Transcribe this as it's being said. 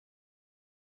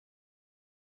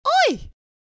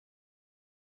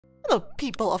Hello,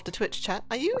 people of the Twitch chat.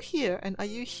 Are you here and are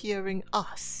you hearing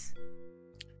us?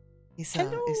 Is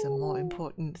a more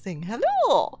important thing.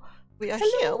 Hello! We are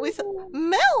here with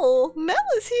Mel! Mel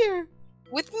is here!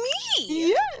 With me!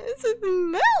 Yes, it's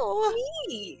Mel!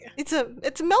 Me!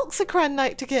 It's Melksacran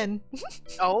night again.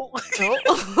 Oh.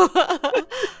 Oh.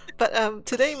 But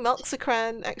today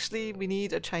Melksacran, actually we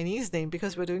need a Chinese name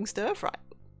because we're doing stir fry,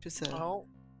 which is a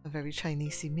very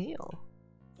Chinesey meal.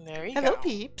 There you Hello go.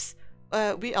 peeps.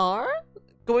 We are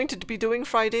going to be doing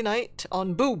Friday night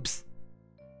on boobs.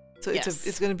 So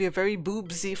it's going to be a very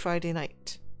boobsy Friday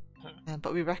night.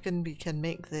 But we reckon we can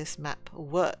make this map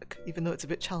work, even though it's a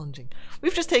bit challenging.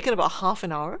 We've just taken about half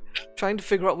an hour trying to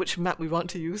figure out which map we want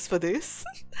to use for this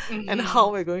and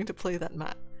how we're going to play that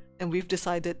map. And we've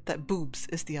decided that boobs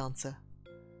is the answer.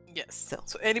 Yes.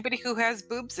 So anybody who has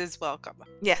boobs is welcome.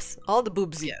 Yes, all the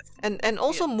boobsy. Yes. And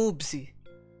also moobsy.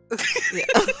 Yeah.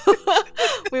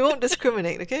 We won't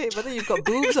discriminate, okay? Whether you've got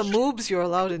boobs or moobs, you're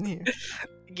allowed in here.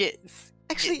 Yes.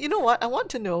 Actually, you know what? I want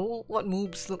to know what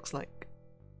moobs looks like.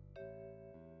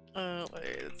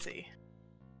 Let's see.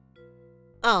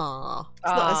 Ah,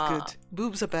 it's not as good.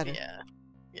 Boobs are better. Yeah.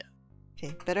 Yeah.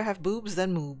 Okay, better have boobs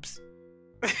than moobs.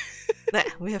 Nah,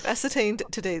 we have ascertained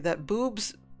today that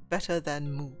boobs better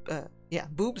than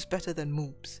boobs better than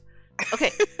moobs.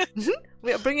 Okay.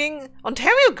 We are bringing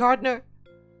Ontario Gardener.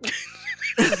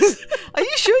 Are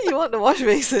you sure you want the wash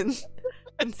basin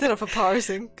instead of a power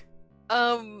sink?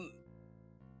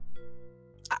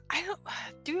 I don't.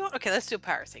 Do you want? Okay, let's do a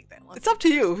power sink then. It's up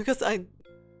to you because I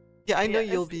know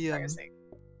you'll be Okay.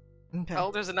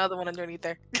 Oh, there's another one underneath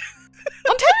there.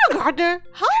 Ontario Gardener.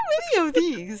 How many of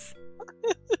these?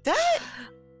 That.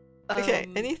 Okay.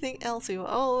 Anything else you?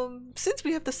 Since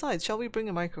we have the sides, shall we bring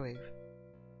a microwave?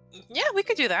 Yeah, we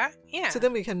could do that. Yeah. So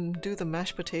then we can do the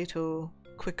mashed potato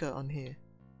quicker on here.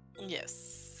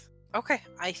 Yes. Okay.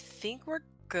 I think we're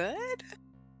good.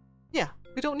 Yeah,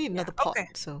 we don't need another pot,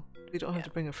 so we don't have to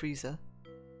bring a freezer.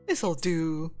 This'll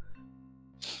do.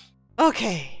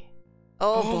 Okay.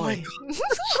 Oh boy.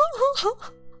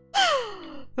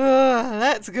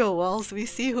 Let's go whilst we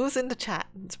see who's in the chat.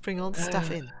 Let's bring all the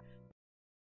stuff in.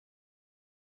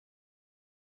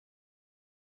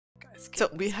 So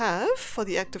we have, for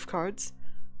the active cards,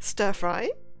 Stir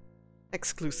Fry,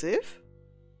 Exclusive,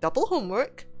 Double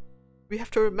Homework. We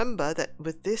have to remember that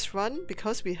with this run,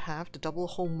 because we have the Double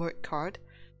Homework card,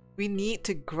 we need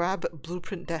to grab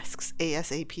blueprint desks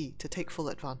ASAP to take full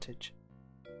advantage.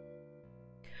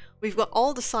 We've got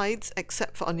all the sides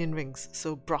except for onion rings,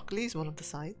 so broccoli is one of the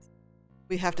sides.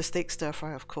 We have the steak stir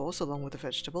fry, of course, along with the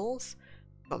vegetables.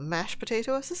 We've got mashed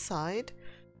potato as a side.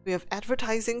 We have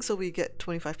advertising, so we get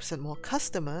 25% more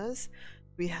customers.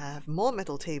 We have more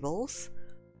metal tables.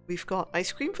 We've got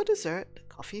ice cream for dessert,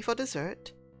 coffee for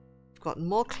dessert. We've got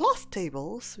more cloth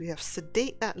tables. We have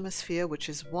sedate atmosphere, which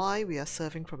is why we are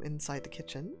serving from inside the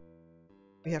kitchen.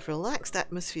 We have relaxed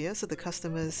atmosphere, so the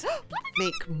customers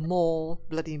make more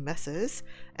bloody messes.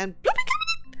 And bloopy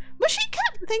cat! Mushy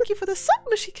cat! Thank you for the sub,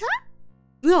 Mushy cat!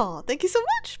 Oh, thank you so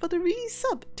much for the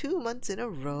resub. 2 months in a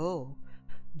row.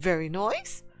 Very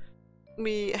nice.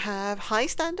 We have high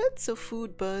standards, so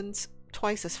food burns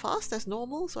twice as fast as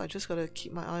normal, so I just gotta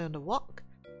keep my eye on the wok.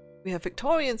 We have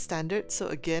Victorian standards, so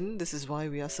again, this is why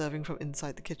we are serving from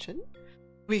inside the kitchen.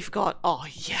 We've got, oh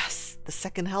yes, the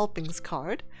second helpings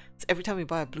card. So every time we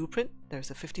buy a blueprint, there's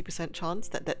a 50% chance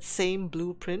that that same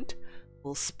blueprint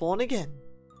will spawn again.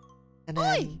 And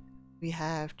then we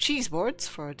have cheese boards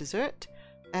for a dessert,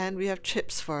 and we have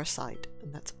chips for a side.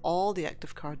 And that's all the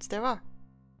active cards there are.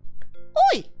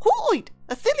 Oi! Who oid?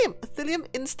 Athelium! Athelium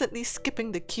instantly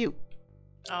skipping the queue.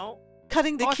 Oh.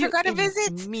 Cutting the queue I forgot to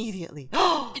visit! Immediately.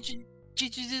 Did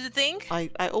you do the thing?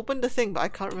 I opened the thing, but I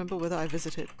can't remember whether I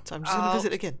visited. So I'm just going to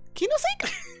visit again.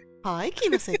 Kinoseka! Hi,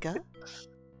 Kinoseka!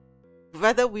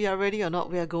 Whether we are ready or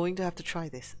not, we are going to have to try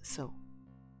this. So,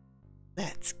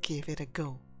 let's give it a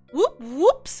go. Whoop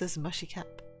whoop, says Mushy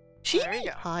Cap. Shimi!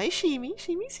 Hi, Shimi.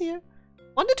 Shimi's here.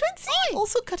 Wonder Twin C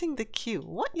also cutting the queue.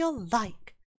 What y'all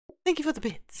like? Thank you for the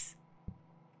bits.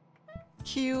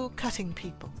 Queue cutting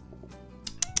people.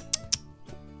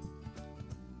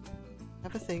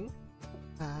 Have a thing.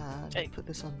 Put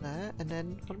this on there, and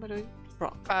then what am I doing?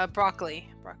 Broccoli.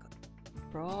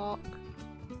 Brock.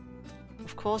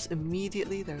 Of course,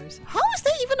 immediately there is. How is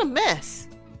that even a mess?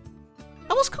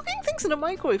 I was cooking things in a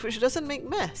microwave, which doesn't make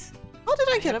mess. How did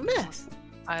I get a mess?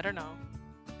 I don't know.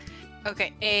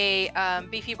 Okay, a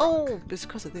beefy brock. Oh, it's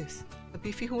because of this. A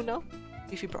beefy who now?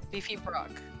 Beefy brock. Beefy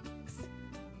brock.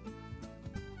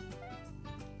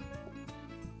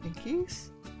 Thankies.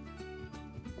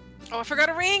 Oh, I forgot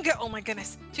a ring! Oh my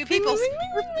goodness. 2 people. Ring,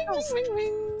 ring, ring, ring, ring,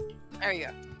 ring. There you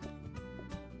go.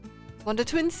 Wonder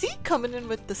Twin C coming in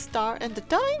with the star and the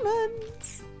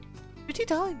diamonds. Pretty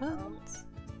diamonds.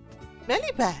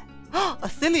 Melly Bear.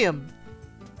 Athelium.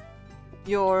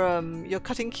 Your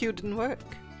cutting cue didn't work.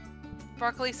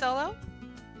 Broccoli solo?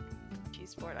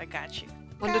 Cheese board, I got you.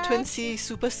 Wonder Twin C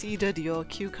superseded your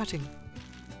cue cutting.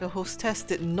 The hostess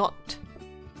did not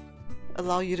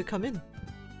allow you to come in.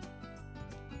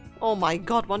 Oh my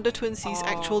god, Wonder Twin C's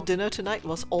actual dinner tonight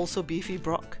was also beefy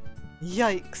brock.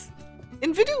 Yikes.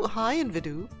 Invidu, hi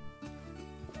Invidu.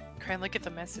 Cran, look at the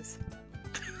messes.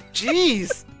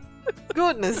 Jeez!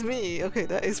 Goodness me. Okay,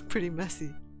 that is pretty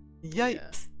messy. Yikes.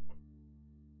 Yeah.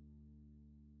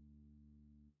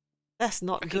 That's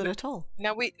not good at all.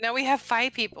 Now we have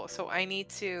 5 people, so I need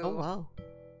to. Oh wow.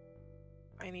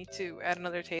 I need to add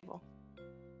another table.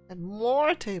 And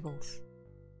more tables.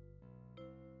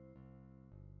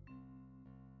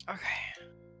 Okay.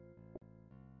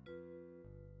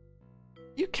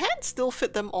 You can still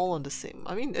fit them all on the same.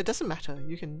 I mean, it doesn't matter.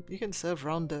 You can serve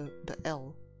around the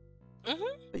L.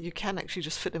 But you can actually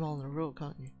just fit them all in a row,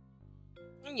 can't you?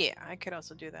 Yeah, I could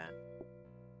also do that.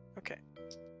 Okay.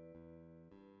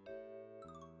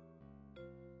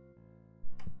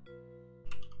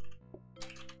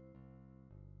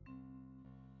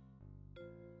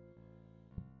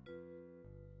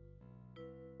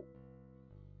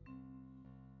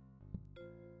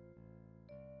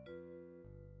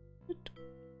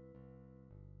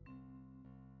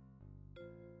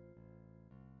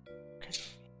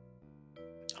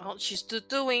 Oh, she's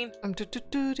doing. I'm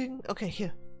doing. Okay,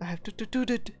 here. I have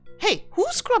to. Hey,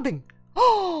 who's scrubbing?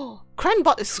 Oh,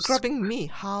 Cranbot is scrubbing me.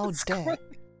 How dare.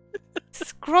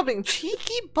 Scrubbing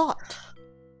cheeky bot.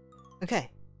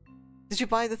 Okay. Did you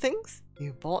buy the things?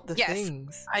 You bought the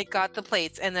things. I got the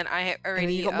plates, and then I have already.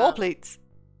 And you got more plates.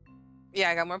 Yeah,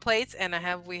 I got more plates, and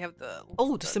we have the.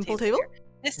 Oh, the simple table?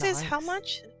 This is how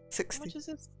much? 60. How much is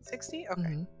this? 60?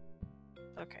 Okay.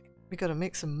 Okay. We gotta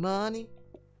make some money.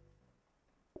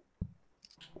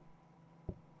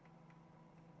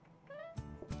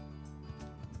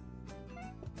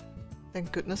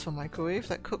 Thank goodness for microwave.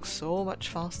 That cooks so much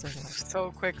faster.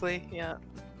 So quickly, yeah.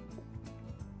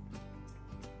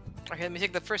 Okay, let me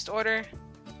take the first order.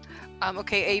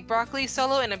 Okay, a broccoli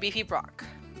solo and a beefy brock.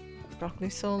 Broccoli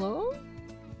solo.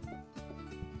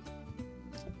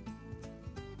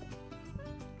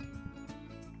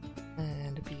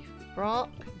 And a beef brock.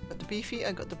 Got the beefy,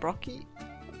 I got the brocky.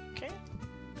 Okay.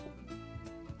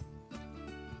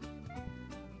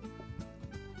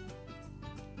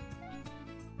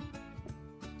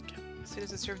 As soon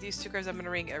as I serve these 2 cards, I'm gonna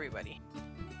ring everybody.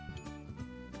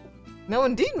 No,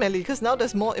 indeed, Melly, because now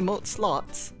there's more emote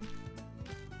slots.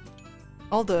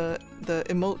 All the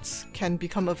emotes can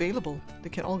become available. They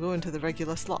can all go into the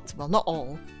regular slots. Well, not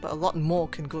all, but a lot more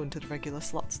can go into the regular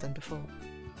slots than before.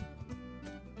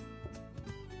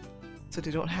 So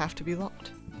they don't have to be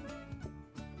locked.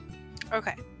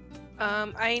 Okay.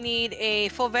 I need a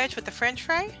full veg with the French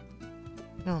fry.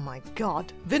 Oh my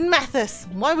god. Vin Mathis!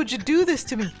 Why would you do this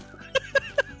to me?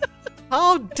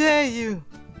 How dare you!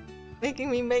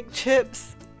 Making me make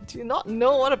chips. Do you not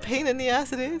know what a pain in the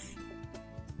ass it is?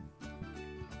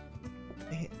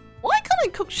 Why can't I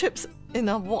cook chips in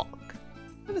a wok?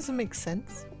 That doesn't make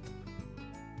sense.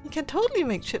 You can totally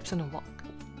make chips in a wok.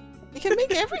 You can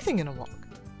make everything in a wok.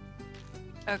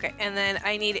 Okay, and then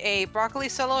I need a broccoli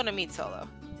solo and a meat solo.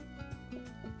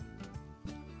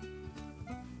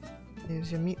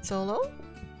 Here's your meat solo.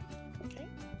 Okay.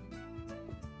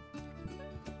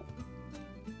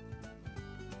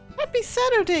 Happy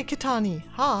Saturday, Kitani!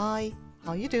 Hi!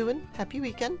 How you doing? Happy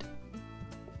weekend?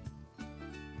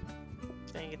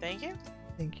 Thank you, thank you.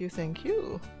 Thank you, thank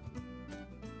you.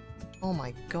 Oh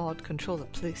my god, controller,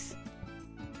 please.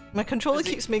 My controller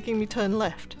keeps making me turn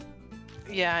left.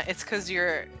 Yeah, it's because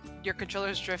your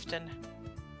controller's drifting.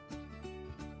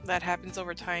 That happens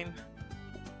over time.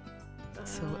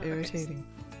 So irritating.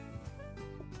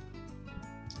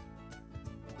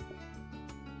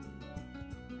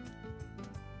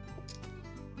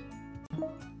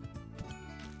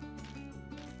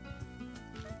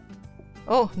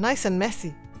 Oh, nice and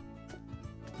messy.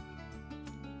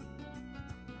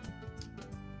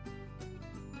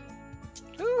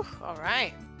 Ooh,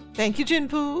 alright. Thank you,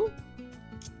 Jinpoo.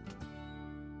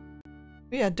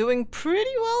 We are doing pretty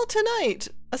well tonight,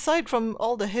 aside from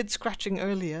all the head scratching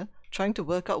earlier, trying to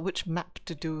work out which map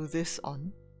to do this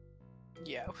on.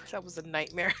 Yeah, that was a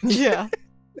nightmare. Yeah,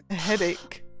 a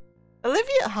headache.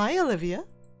 Olivia, hi Olivia.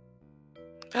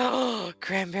 Oh,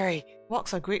 Cranberry.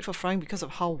 Woks are great for frying because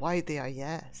of how wide they are,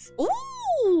 yes.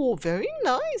 Ooh, very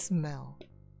nice, Mel.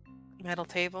 Metal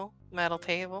table, metal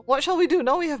table. What shall we do?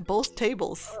 Now we have both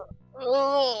tables.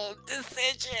 Oh,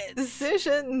 decisions.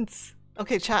 Decisions.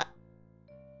 Okay, chat.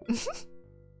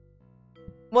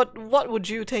 What would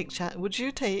you take, chat? Would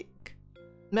you take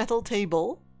metal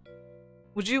table?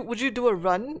 Would you do a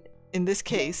run in this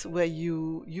case where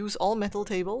you use all metal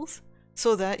tables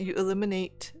so that you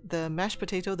eliminate the mashed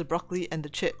potato, the broccoli, and the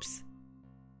chips?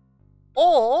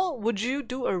 Or would you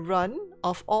do a run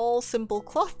of all simple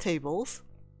cloth tables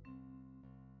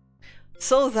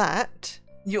so that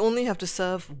you only have to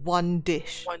serve one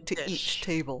dish to each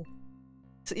table?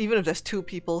 So even if there's 2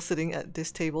 people sitting at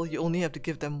this table, you only have to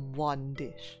give them one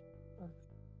dish.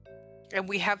 And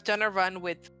we have done a run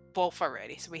with both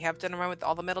already. So we have done a run with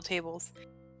all the metal tables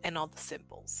and all the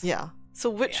simples. Yeah. So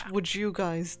which would you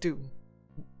guys do?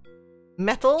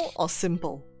 Metal or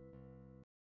simple?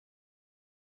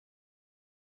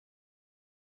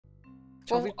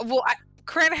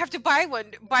 Corinne, I have to buy one.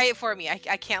 Buy it for me. I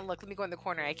can't look. Let me go in the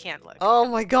corner. I can't look. Oh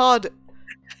my god.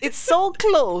 It's so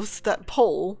close, that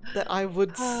poll, that I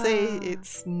would say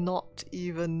it's not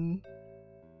even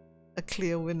a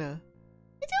clear winner.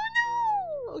 I don't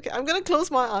know. Okay, I'm gonna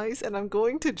close my eyes and I'm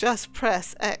going to just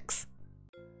press X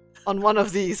on one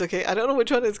of these, okay? I don't know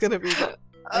which one it's gonna be, but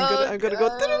I'm gonna go.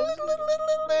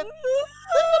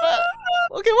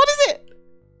 Okay, what is it?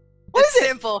 What is it?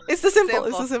 Simple. It's the simple.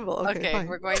 It's the simple. Okay, fine.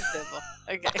 we're going simple.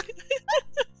 Okay.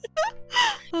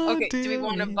 Oh, okay, do we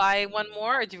want to buy one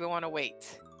more or do we want to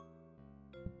wait?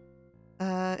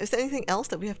 Is there anything else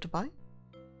that we have to buy?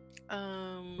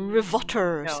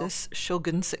 Revoter, no. says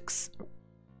Shogun 6.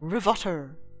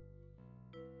 Revoter.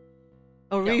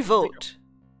 Oh, No, revote.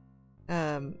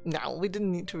 No, we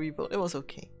didn't need to revote. It was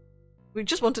okay. We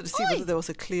just wanted to see whether there was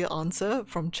a clear answer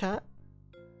from chat,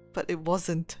 but it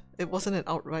wasn't. It wasn't an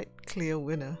outright clear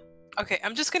winner. Okay,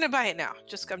 I'm just gonna buy it now. I'm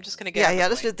just gonna get. Yeah.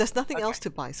 There's nothing else to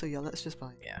buy, so yeah, let's just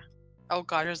buy it. Yeah. Oh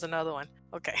god, there's another one.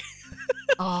 Okay.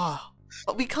 Ah,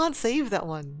 but we can't save that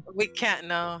one. We can't.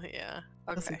 No. Yeah.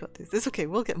 Because we Okay. got this. It's okay.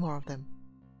 We'll get more of them.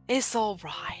 It's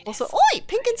alright. Also, oi,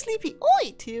 Pink and Sleepy,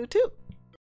 oi to you too.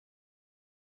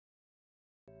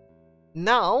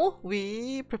 Now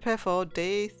we prepare for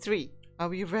day 3. Are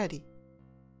we ready?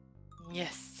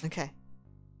 Yes. Okay.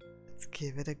 Let's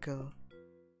give it a go.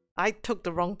 I took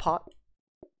the wrong pot.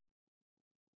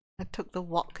 I took the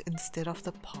wok instead of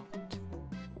the pot.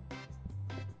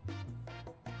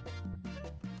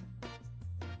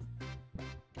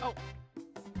 Oh.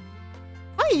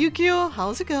 Hi Yukio,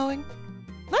 how's it going?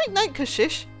 Night night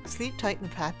Kashish. Sleep tight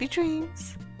and happy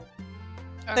dreams.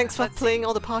 Okay, Thanks for let's see. playing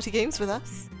all the party games with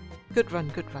us. Good run,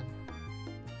 good run.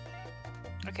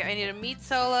 Okay, I need a meat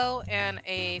solo and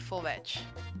a full veg.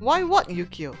 Why what,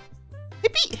 Yukio?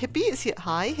 Hippie is here.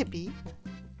 Hi, Hippie.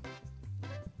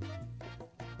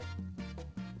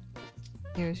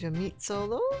 Here's your meat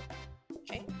solo.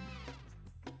 Okay.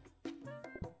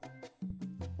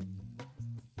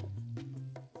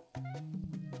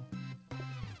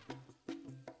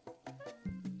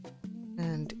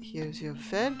 And here's your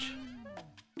veg.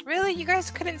 Really? You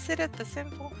guys couldn't sit at the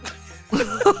simple?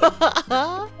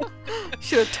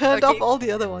 Should have turned off all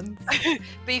the other ones.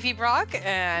 Beefy Brock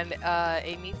and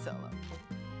a meat solo.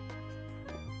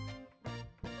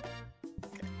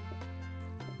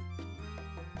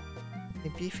 A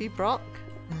beefy brock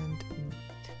and meat.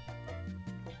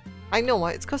 I know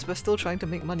why. It's because we're still trying to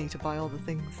make money to buy all the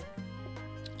things.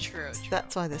 True.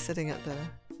 That's why they're sitting at the...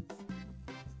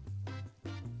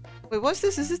 Wait, what's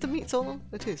this? Is this the meat solo?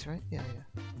 It is, right? Yeah.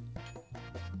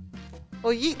 Oh,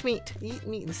 yeet meat! Yeet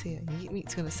meat is here. Yeet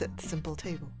meat's gonna sit at the simple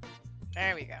table.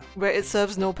 There we go. Where it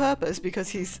serves no purpose because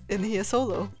he's in here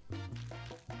solo.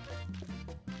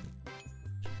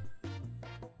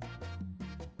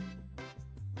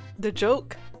 The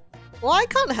joke? Well, I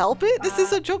can't help it. This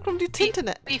is a joke from the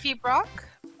internet. Beefy Brock?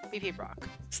 Beefy Brock.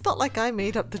 It's not like I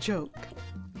made up the joke.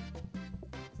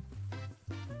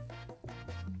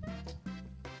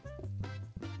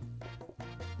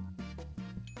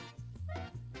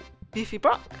 Beefy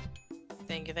Brock.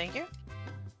 Thank you, thank you.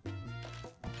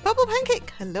 Purple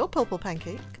Pancake! Hello, Purple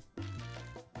Pancake.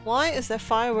 Why is there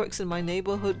fireworks in my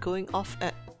neighborhood going off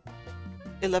at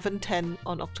 11:10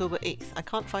 on October 8th? I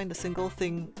can't find a single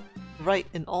thing right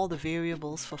in all the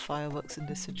variables for fireworks in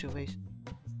this situation.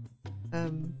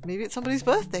 Maybe it's somebody's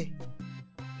birthday.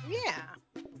 Yeah.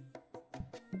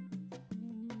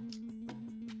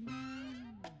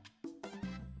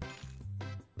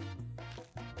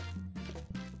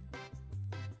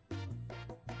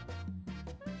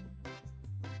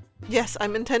 Yes,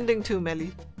 I'm intending to,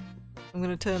 Melly. I'm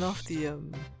gonna turn off the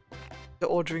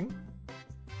ordering.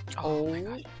 Oh my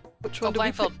god. Which one?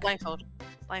 Blindfold, blindfold.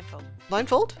 Blindfold.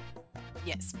 Blindfold?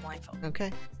 Yes, blindfold.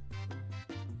 Okay.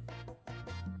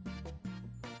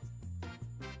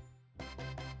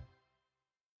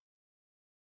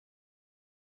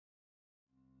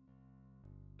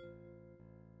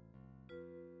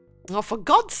 Oh, for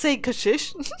God's sake,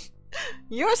 Kashish!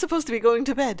 You're supposed to be going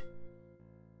to bed.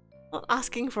 Not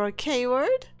asking for a K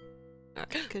word.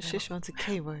 Kashish wants a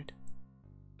K word.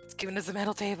 It's giving us a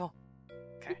metal table.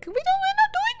 Okay. We're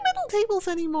not doing metal tables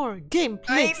anymore. Game,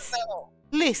 please. I know.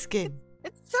 Please, game.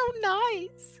 It's so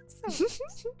nice. So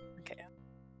nice. Okay.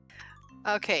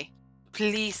 Okay.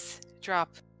 Please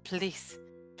drop. Please.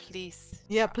 Please.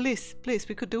 Yeah, please. Please.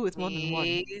 We could do with more than one.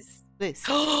 Please. Please.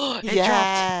 It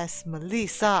Yes,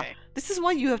 Melissa. Okay. This is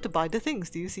why you have to buy the things.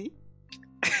 Do you see?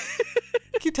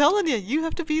 Keep telling you, you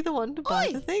have to be the one to buy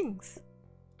Oi. the things.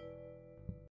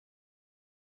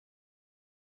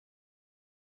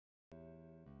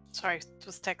 Sorry,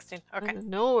 was texting. Okay.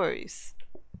 No worries.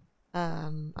 I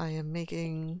am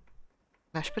making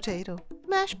mashed potato.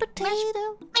 Mashed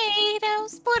potato.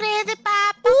 Potatoes, puree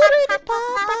papas.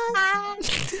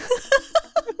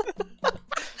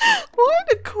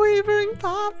 What a quavering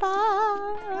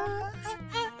papa.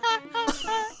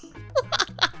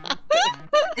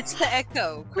 It's the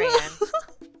echo, Crayon.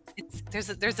 There's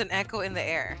an echo in the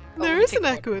air. Oh, There we is take an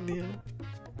one. echo in here.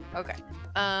 Okay.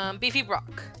 Beefy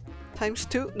Brock. Times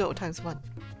 2? No, times 1.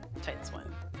 Times 1.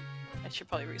 I should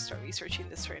probably restart researching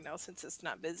this right now since it's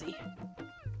not busy.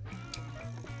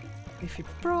 If you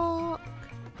broke.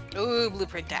 Ooh,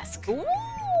 blueprint desk. Ooh,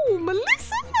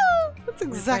 Melissa! That's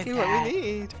exactly what that. we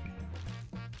need.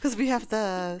 Because we have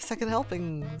the second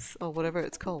helpings, or whatever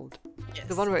it's called. Yes.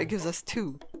 The one where it gives us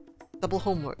 2. Double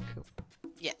homework.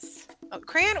 Yes. Oh,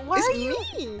 Crayon, why It's are you?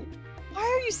 me! Why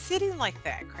are you sitting like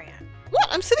that, Crayon? What?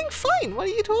 I'm sitting fine. What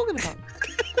are you talking about?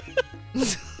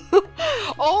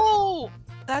 Oh,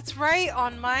 that's right.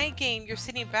 On my game, you're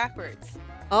sitting backwards.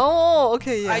 Oh,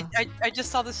 okay, yeah. I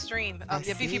just saw the stream. I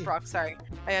Yeah, Beefy see. Brock. Sorry,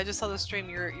 I just saw the stream.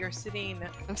 You're sitting.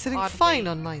 I'm sitting oddly. fine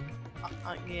on mine.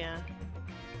 Yeah.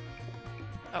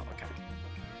 Oh, okay.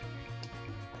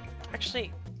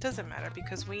 Actually, it doesn't matter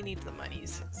because we need the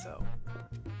monies. So.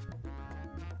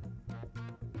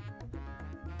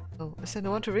 Oh, is there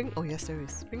no one to ring? Oh, yes, there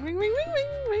is. Ring, ring, ring, ring,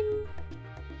 ring, ring.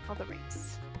 All the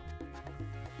rings.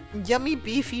 Yummy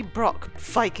beefy Brock,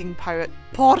 Viking pirate.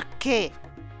 Porke!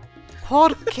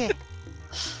 Porke!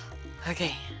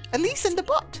 Okay. Elise in the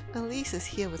bot. Elise is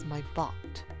here with my bot.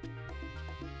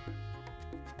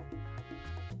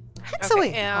 Hex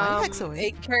away! Hi, hex away.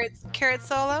 A carrot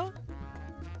solo.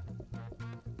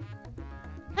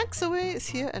 Hex away is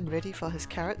here and ready for his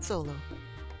carrot solo.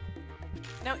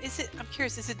 Now, is it? I'm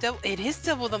curious. Is it double? It is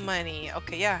double the money.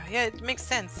 Okay, yeah, it makes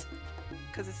sense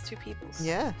because it's 2 people's.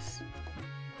 Yes.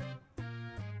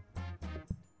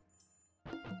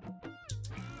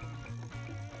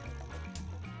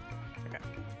 Okay.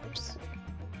 Oops.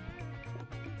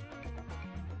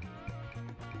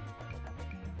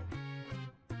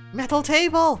 Metal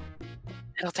table!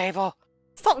 Middle table.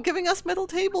 Stop giving us metal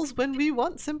tables when we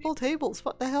want simple tables.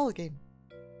 What the hell, game?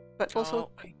 But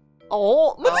also...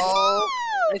 Oh, Melissa! Oh,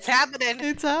 it's happening.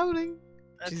 It's happening.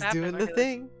 It's She's happening. doing the Okay,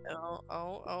 thing.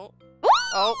 Oh,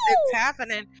 Woo! it's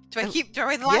happening. Do I keep? Do I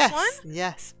read the last yes, one?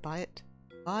 Yes, buy it.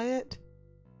 Buy it.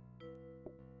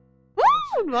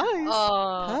 Woo! Nice.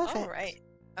 Oh, Perfect. all right.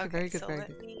 Okay, Okay, very good, so very let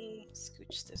good. me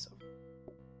scooch this over.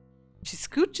 She's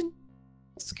scooching.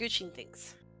 Scooching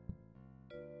things.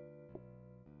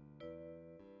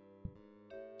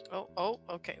 Oh,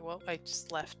 okay. Well, I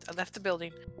just left. I left the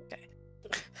building. Okay.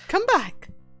 Come back.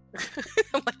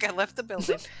 I'm like, I left the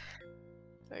building.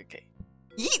 Okay.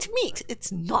 Eat meat.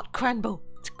 It's not Cranbo.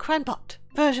 It's Cranbot.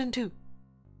 Version 2.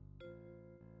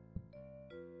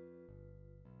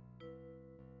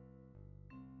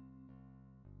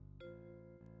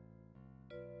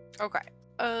 Okay.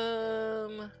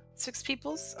 6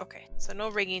 peoples? Okay. So no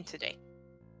ringing today.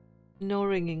 No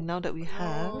ringing. Now that we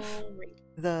have No ringing.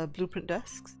 the blueprint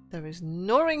desks, there is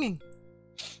no ringing.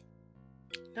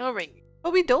 No ringing.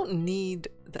 But we don't need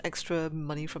the extra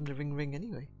money from the ring ring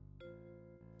anyway.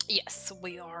 Yes,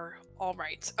 we are all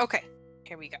right. Okay.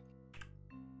 Here we go.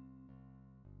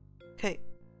 Okay.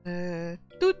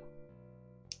 Doot.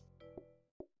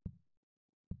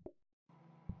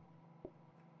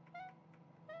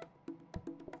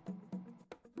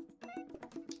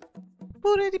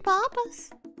 Purity papas.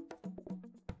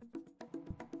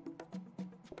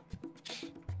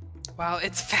 Wow,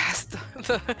 it's fast.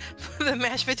 the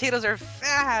mashed potatoes are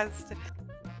fast.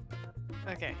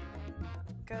 Okay.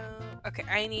 Go. Okay,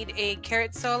 I need a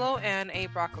carrot solo and a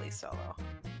broccoli solo.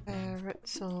 Carrot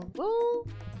solo.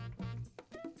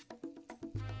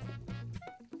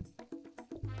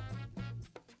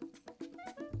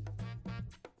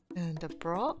 And a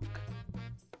brock.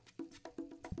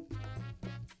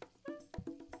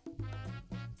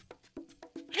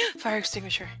 Fire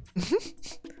extinguisher.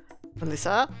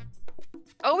 Melissa.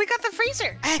 Oh, we got the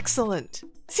freezer. Excellent.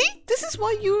 See, this is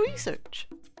why you research.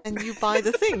 And you buy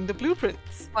the thing, the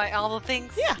blueprints. Buy all the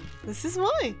things. Yeah, this is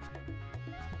why.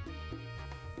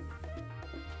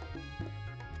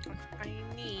 I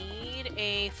need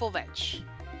a full veg.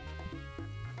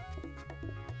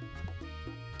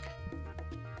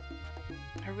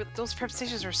 Those prep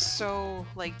stations are so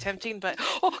like tempting, but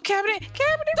oh, cabinet!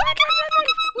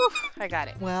 Oof, I got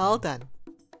it. Well done.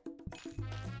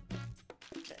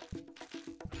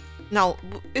 Now,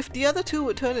 if the other two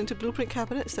would turn into blueprint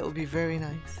cabinets, that would be very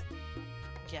nice.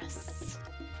 Yes.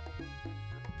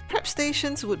 Prep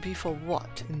stations would be for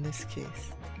what in this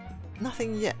case?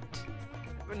 Nothing yet.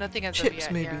 Nothing as Chips, of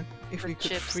yet, maybe, yeah. if For we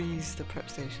could chips. freeze the prep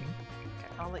station. Okay,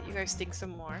 I'll let you guys think some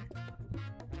more.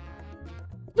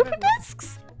 Blueprint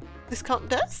desks! Discount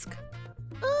desk?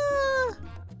 I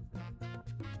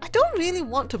don't really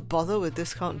want to bother with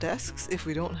discount desks if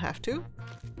we don't have to.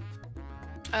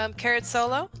 Carrot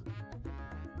solo?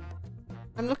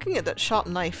 I'm looking at that sharp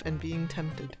knife and being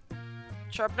tempted.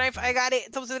 Sharp knife, I got it!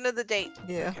 It's almost the end of the date.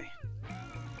 Yeah. Okay.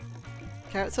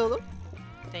 Carrot solo?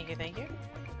 Thank you, thank you.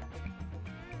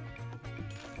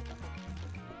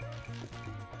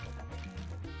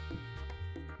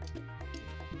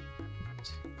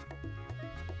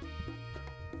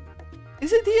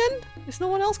 Is it the end? Is no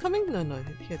one else coming? No,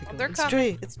 here they go. They're It's coming.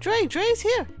 Dre. It's Dre. Dre's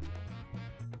here.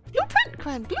 Blueprint,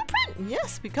 Cran. Blueprint.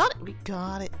 Yes, we got it. We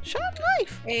got it. Sharp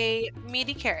knife. A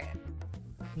meaty carrot.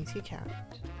 Meaty carrot.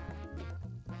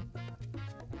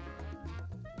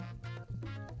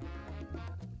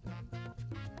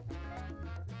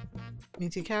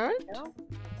 Meaty carrot. No.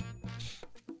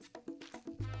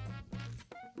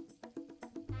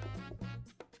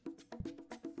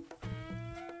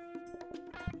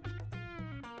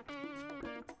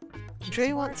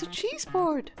 Dre wants a cheese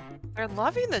board. They're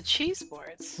loving the cheese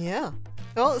boards. Yeah.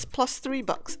 Well, it's plus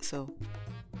 $3, so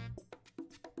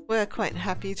we're quite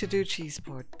happy to do cheese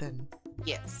board then.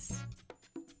 Yes.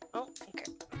 Oh, okay.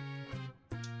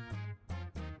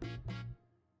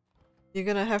 You're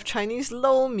gonna have Chinese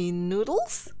lo mein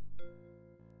noodles.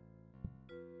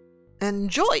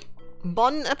 Enjoy!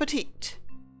 Bon appetit!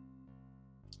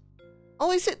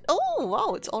 Oh, is it? Oh,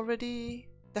 wow, it's already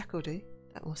Deco Day.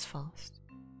 That was fast.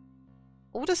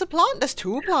 Oh, there's a plant! There's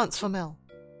 2 plants for Mel.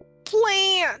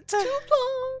 Plant! 2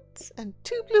 plants! And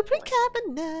 2 blueprint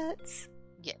cabinets!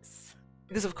 Yes.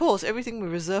 Because of course, everything we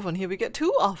reserve on here we get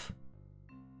 2 of.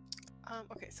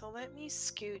 Okay, so let me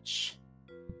scooch.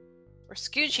 We're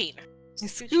scooching. You're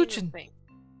Scooching scooching. the thing.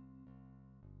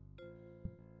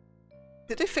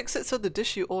 Did they fix it so the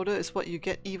dish you order is what you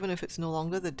get even if it's no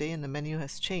longer the day and the menu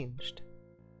has changed?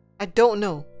 I don't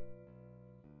know.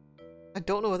 I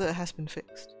don't know whether it has been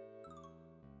fixed.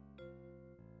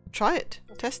 Try it.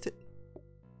 Test it.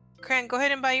 Cran, go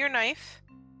ahead and buy your knife.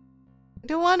 I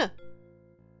don't wanna.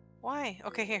 Why?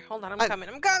 Okay, here, hold on, I'm I- coming.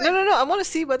 No. I want to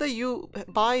see whether you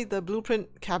buy the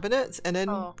blueprint cabinets and then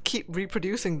Oh. keep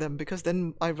reproducing them because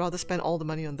then I'd rather spend all the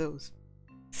money on those.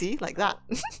 See? Like that.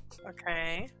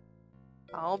 Okay.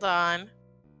 Hold on.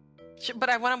 But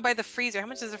I want to buy the freezer. How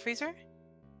much is the freezer?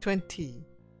 20.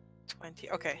 20.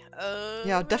 Okay.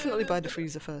 Yeah, I'll definitely buy the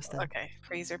freezer first then. Okay,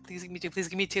 freezer. Please give me 2. Please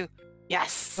give me 2.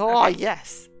 Yes. Oh, Okay.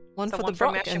 yes. One So for one the for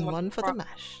brock mash and and one one for for the brock.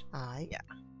 mash. Aye. Yeah.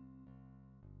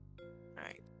 All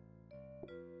right.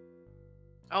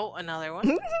 Oh, another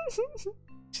one.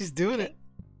 She's doing Okay. it.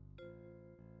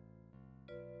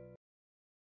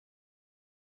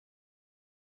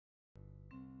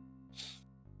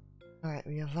 Alright,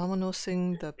 we are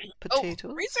vamonosing the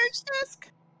potatoes. Oh, research desk.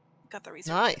 Got the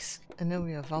research. Nice. And then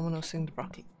we are vamonosing the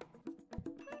broccoli.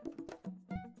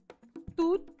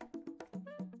 Dude.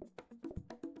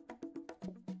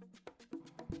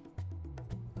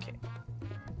 Okay.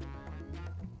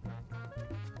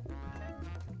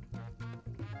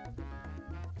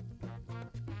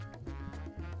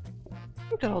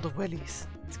 Look at all the wellies.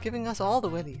 It's giving us all the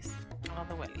wellies. All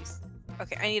the wellies.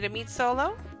 Okay, I need a meat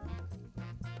solo.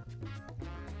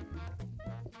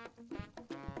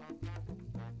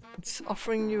 It's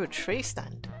offering you a tray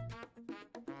stand.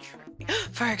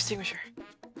 Fire extinguisher.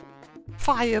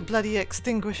 Fire bloody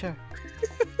extinguisher.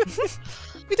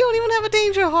 We don't even have a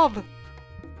danger hob.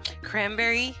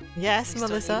 Cranberry. Yes, We still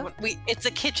need Melissa. one. It's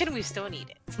a kitchen. We still need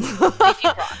it.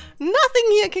 Nothing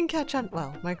here can catch on.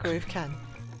 Well, microwave can.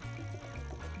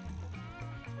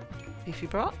 Beefy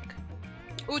brock?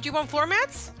 Oh, do you want floor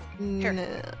mats? Here. Nah.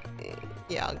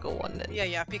 Yeah, go on then.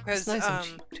 Yeah, because It's nice and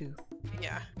cheap too.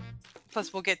 yeah.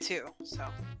 Plus, we'll get 2. So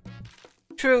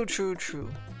True.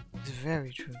 It's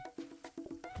very true.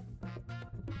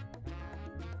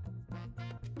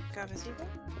 got a zebra.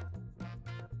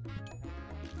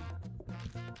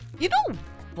 You know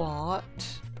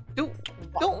what?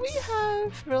 Don't we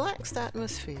have relaxed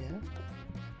atmosphere?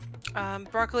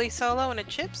 Broccoli solo and a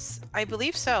chips? I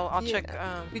believe so. I'll check.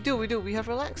 We do. We have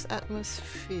relaxed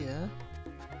atmosphere.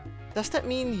 Does that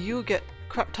mean you get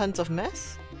crap tons of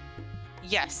mess?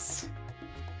 Yes.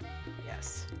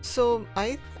 Yes. So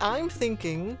I'm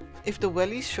thinking if the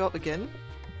wellies show up again,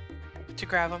 To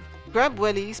grab them. grab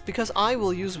wellies because I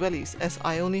will use wellies as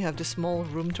I only have this small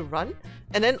room to run,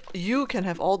 and then you can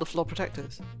have all the floor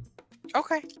protectors.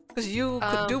 Okay. Because you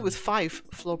could do with 5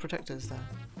 floor protectors then.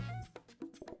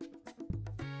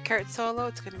 Carrot solo,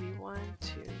 it's gonna be 1, 2,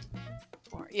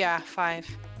 4. Yeah,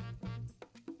 5.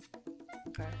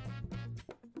 Okay.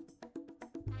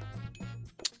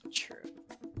 True.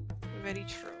 Very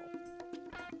true.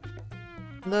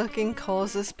 Lurking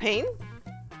causes pain?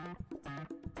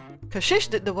 Kashish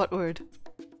did the what word?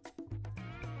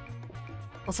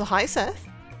 Also, hi Seth.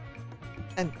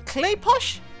 And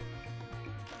Clayposh?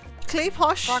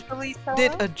 Clayposh Broccoli solo?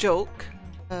 did a joke.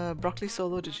 Broccoli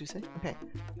solo, did you say? Okay.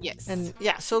 Yes. And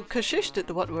yeah, so Kashish did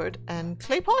the what word, and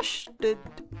Clayposh did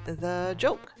the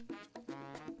joke.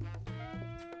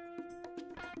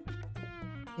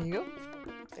 Here you go.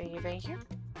 Thank you.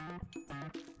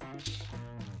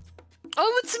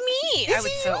 Oh, it's me! I Is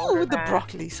would it so you order with the that.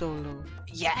 broccoli solo?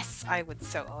 Yes, I would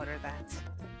so order that.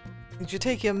 Did you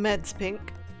take your meds, Pink?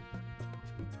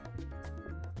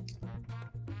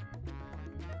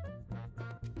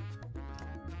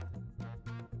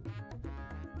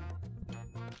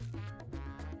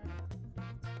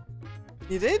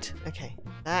 You did? Okay,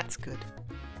 that's good.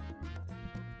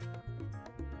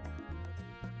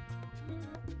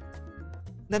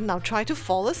 Then now try to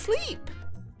fall asleep.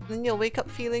 Then you'll wake up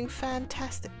feeling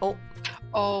fantastic. Oh,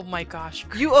 Oh my gosh.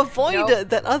 you avoided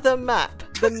that other map,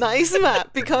 the nice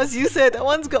map, because you said that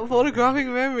one's got photographic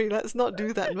memory. Let's not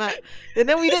do that map. And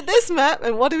then we did this map,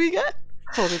 and what do we get?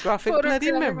 Photographic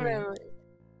bloody memory.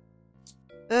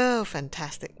 Oh,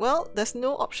 fantastic. Well, there's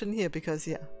no option here because,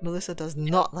 yeah, Melissa does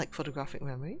not like photographic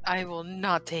memory. I will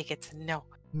not take it. No.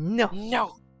 No.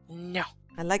 No. No.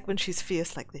 I like when she's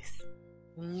fierce like this.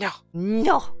 No.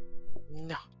 No.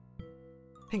 No.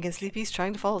 Pink and Sleepy's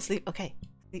trying to fall asleep. Okay.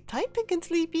 Sleep tight, Pink and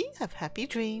Sleepy. Have happy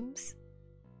dreams.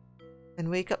 And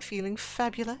wake up feeling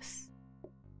fabulous.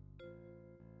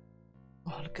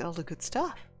 Oh, look at all the good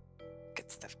stuff. Good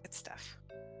stuff. Good stuff.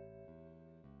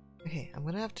 Okay, I'm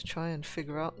gonna have to try and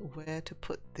figure out where to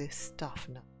put this stuff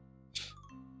now.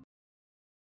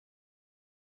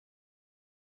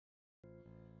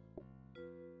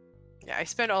 Yeah, I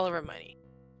spent all of our money.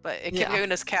 But it kept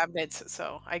giving us cabinets,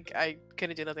 so I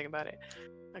couldn't do nothing about it.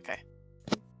 Okay.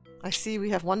 I see we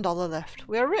have $1 left.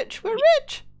 We're rich! We're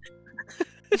rich!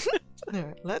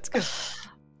 Alright, let's go.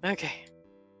 Okay.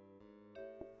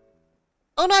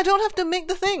 Oh no, I don't have to make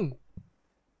the thing!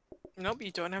 Nope,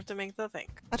 you don't have to make the thing.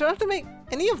 I don't have to make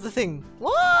any of the thing.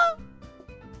 What?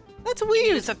 That's weird!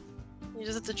 You just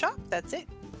have to chop, that's it.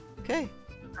 Okay.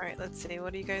 Alright, let's see.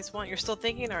 What do you guys want? You're still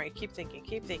thinking? Alright, keep thinking,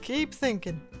 keep thinking. Keep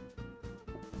thinking.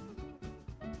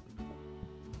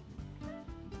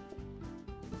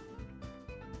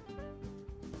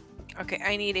 Okay,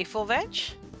 I need a full veg.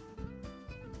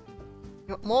 You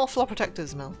got more floor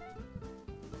protectors, Mel.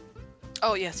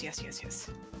 Oh, yes, yes, yes, yes.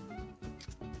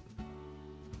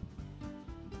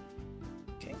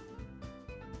 Okay.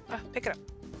 Ah, pick it up.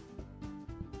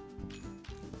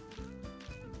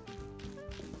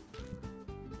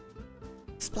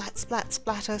 Splat, splat,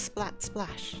 splatter, splat,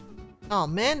 splash. Oh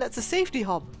man, that's a safety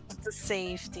hob. It's a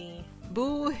safety.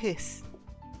 Boo hiss.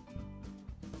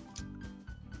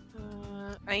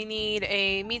 I need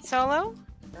a meat solo.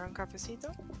 Un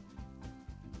cafecito.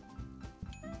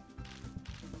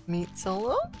 Meat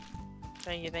solo?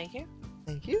 Thank you, thank you.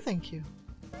 Thank you, thank you.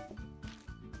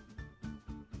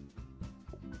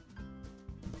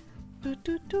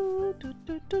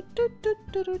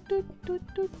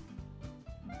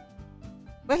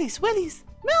 Wellies, wellies!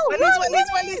 Mel,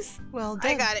 wellies! Well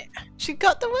done. I got it. She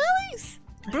got the wellies!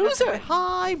 Bruiser!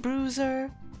 Hi,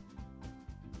 Bruiser!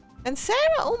 And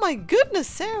Sarah! Oh my goodness,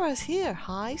 Sarah's here!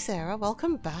 Hi, Sarah.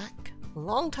 Welcome back.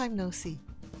 Long time no see.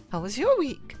 How was your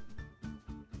week?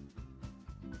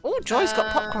 Oh, Joy's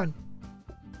got popcorn.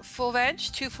 Full veg,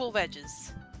 2 full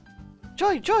veggies.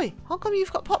 Joy, how come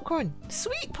you've got popcorn?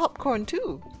 Sweet popcorn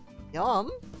too.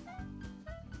 Yum.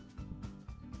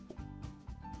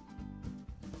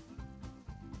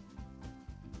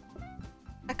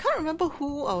 I can't remember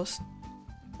who I was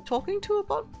talking to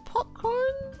about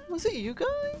popcorn. Was it you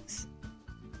guys?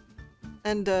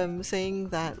 And saying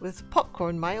that with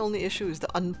popcorn, my only issue is the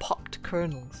unpopped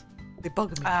kernels. They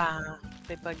bug me.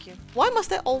 They bug you. Why must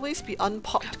there always be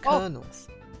unpopped kernels?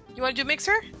 You want to do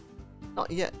mixer? Not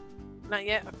yet. Not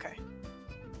yet? Okay.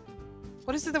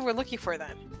 What is it that we're looking for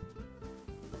then?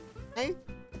 I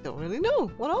don't really know.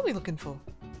 What are we looking for?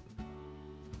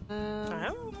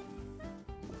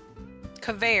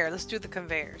 Conveyor. Let's do the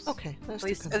conveyors. Okay. Let's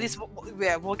At least,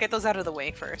 yeah, we'll get those out of the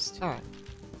way first. All right.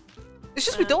 It's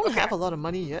just we don't have a lot of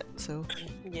money yet, so.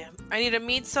 Yeah. I need a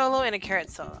meat solo and a carrot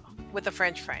solo with a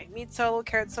French fry. Meat solo,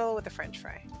 carrot solo with a French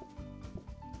fry.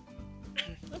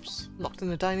 Oops. Locked in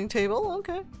the dining table.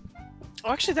 Okay.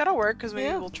 Oh, actually, that'll work because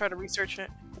maybe we'll try to research it.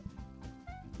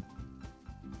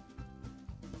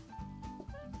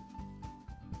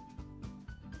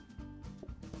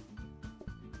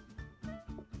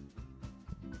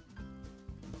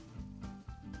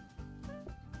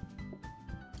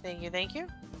 Thank you, thank you.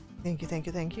 Thank you, thank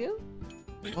you, thank you.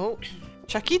 Oh,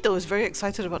 Chiquito is very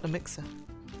excited about the mixer.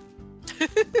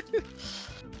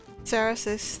 Sarah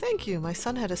says, thank you. My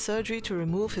son had a surgery to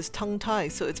remove his tongue tie,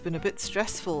 so it's been a bit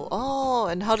stressful. Oh,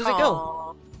 and how did it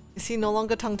go? Is he no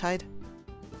longer tongue-tied?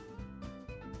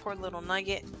 Poor little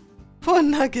nugget. Poor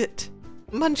Nugget.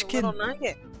 Munchkin. Little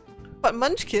nugget. But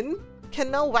Munchkin can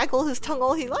now waggle his tongue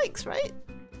all he likes, right?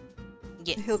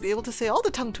 Yes. He'll be able to say all the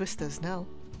tongue twisters now.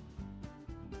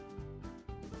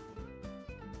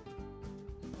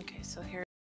 Okay, so here.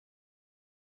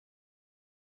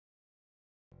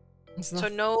 It's So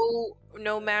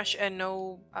no mash and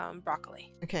no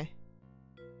broccoli. Okay.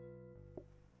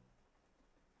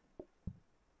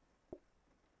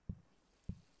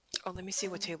 Oh, let me see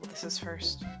what table this is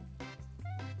first.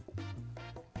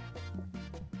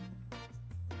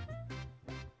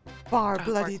 Bar Oh,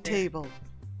 bloody bar there. table.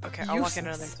 Okay, I'll walk in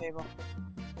Useless. another table.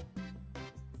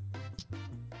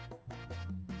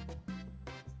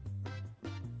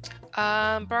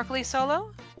 Broccoli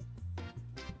solo.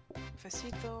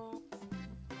 Facito.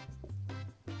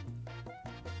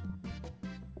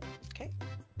 Okay.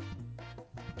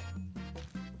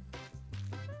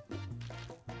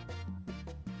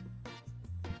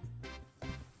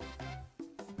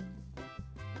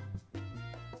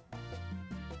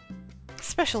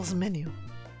 Specials menu.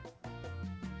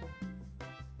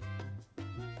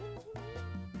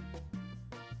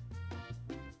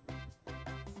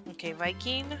 Okay,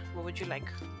 Viking, what would you like?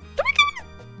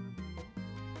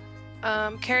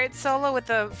 Carrot solo with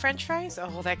the French fries.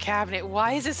 Oh, that cabinet!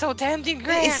 Why is it so tempting,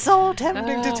 Grant? It's so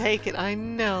tempting to take it. I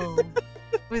know.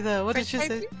 With a what did French you fry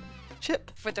say?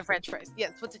 Chip. with the French fries.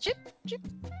 Yes, with the chip.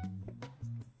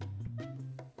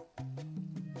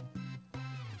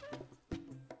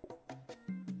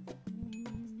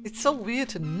 It's so weird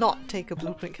to not take a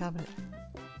blueprint cabinet.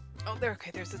 Oh, there.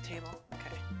 Okay, there's the table.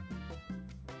 Okay.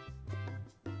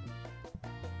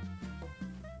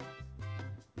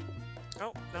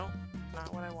 Oh no,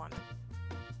 not what I wanted.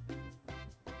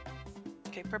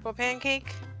 Okay, purple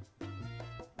pancake.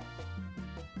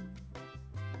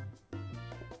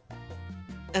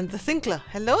 And the Thinkler.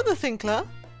 Hello, the Thinkler.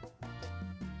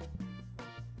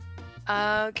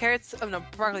 Carrots. Oh no,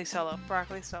 broccoli solo.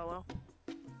 Broccoli solo.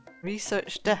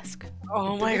 Research desk.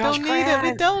 Oh my We gosh, don't need it. We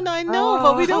Grant. don't. I know,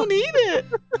 but we don't need it.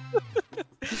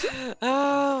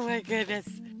 Oh my goodness.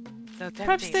 So tempting.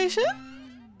 Prep station.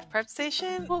 Prep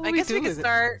station? What will I we guess do we could with it?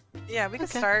 start. Yeah, we could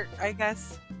Okay. start, I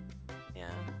guess. Yeah.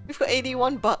 We've got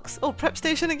 81 bucks. Oh, prep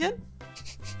station again?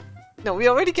 No, we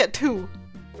already get 2.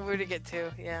 Where to get to,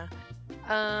 yeah.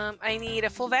 I need a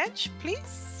full veg,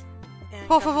 please. And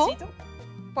Por favor. cafecito.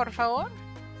 Por favor.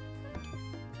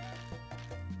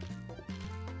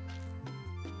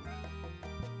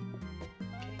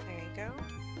 Okay, there you go.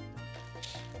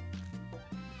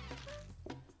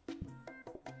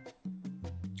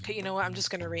 Okay, you know what? I'm just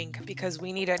gonna ring because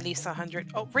we need at least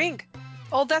 100. Oh, ring!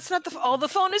 Oh, that's not the. Oh, the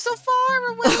phone is so far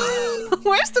away.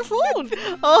 Where's the phone?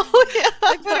 Oh, yeah.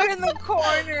 I put it in the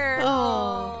corner.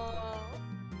 Oh.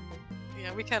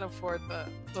 Yeah, we can't afford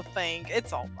the thing.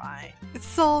 It's all right.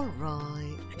 It's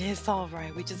alright. It's all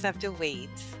right. We just have to wait.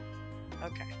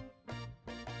 Okay.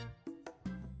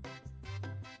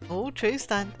 Oh, tray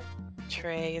stand.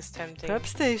 Tray is tempting. Prep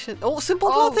station. Oh, simple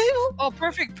Oh. plot table. Oh,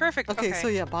 perfect, perfect. Okay, so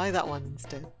yeah, buy that one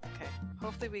instead. Okay.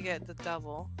 Hopefully we get the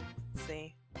double. Let's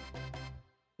see.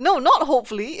 No, not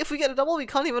hopefully. If we get a double, we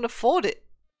can't even afford it.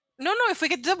 No, no. If we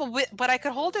get double, but I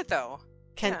could hold it though.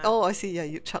 Can Yeah. Oh, I see. Yeah,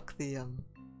 you chuck the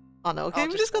Oh no. Okay, Oh,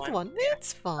 we just just got the one. one. Yeah.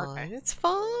 It's fine. Okay. It's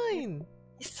fine.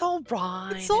 It's all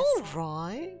right. It's all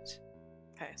right.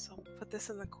 Okay, so put this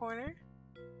in the corner.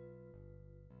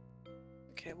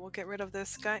 Okay, we'll get rid of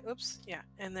this guy. Oops. Yeah,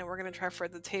 and then we're gonna try for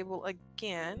the table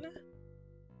again.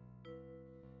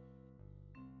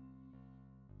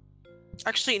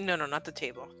 Actually, no, not the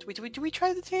table. Do we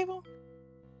try the table?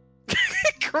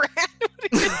 Grant,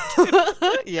 what are you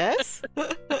doing? Yes.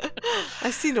 I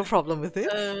see no problem with it.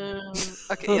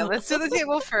 Okay, yeah, let's do the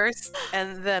table first,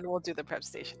 and then we'll do the prep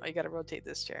station. Oh, you gotta rotate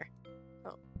this chair.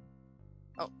 Oh.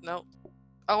 Oh, no.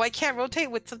 Oh, I can't rotate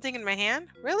with something in my hand?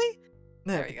 Really?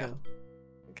 There we go.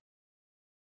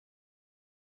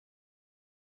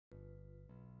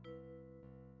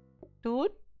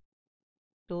 Doot.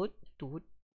 Doot, doot,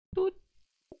 doot.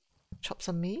 Chop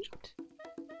some meat.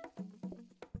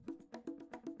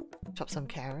 Chop some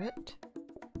carrot.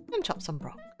 And chop some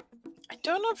broccoli. I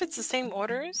don't know if it's the same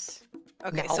orders.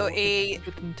 Okay, No, so a it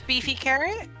wouldn't. beefy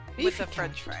carrot with Beefy a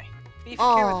french fry. Beefy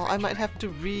Oh, carrot with I french might fry. have to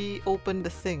reopen the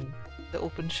thing. The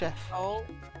open chef. Oh,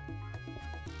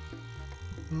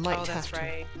 Might oh, have that's to.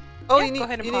 right. Oh, Yeah, you go need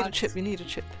ahead and you need a pause. chip. You need a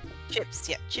chip. Chips,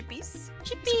 yeah, chippies.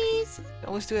 Chippies! You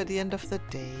always do it at the end of the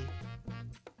day.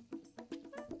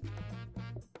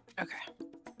 Okay.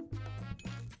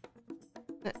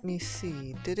 Let me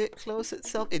see. Did it close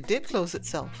itself? It did close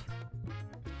itself.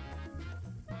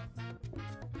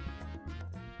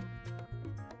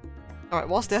 Alright,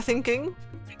 whilst they're thinking,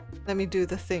 let me do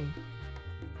the thing.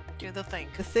 Do the thing.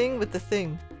 The thing with the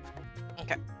thing.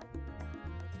 Okay.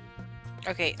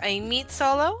 Okay, a meat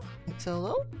solo. It's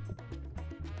solo.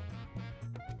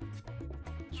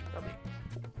 Should probably...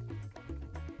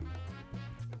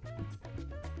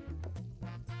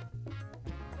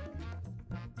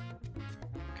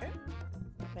 Okay.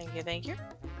 Thank you, thank you.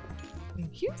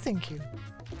 Thank you, thank you.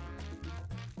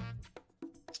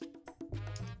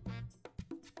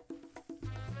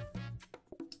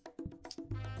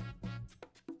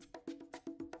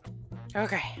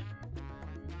 Okay.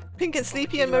 Pink and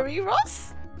Sleepy and Marie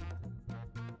Ross?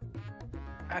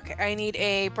 Okay, I need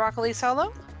a broccoli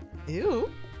solo. Ew.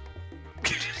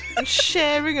 And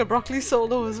sharing a broccoli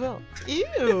solo as well.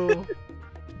 Ew.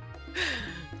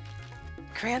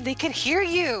 Cran, they can hear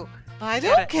you! I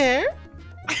don't care.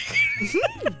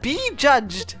 Be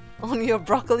judged on your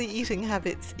broccoli eating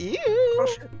habits. Ew.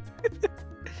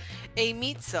 A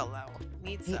meat solo.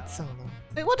 Meat solo. Meat solo.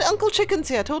 Wait, what did Uncle Chicken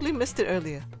say? I totally missed it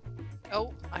earlier.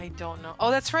 Oh, I don't know.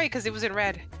 Oh, that's right, because it was in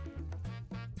red.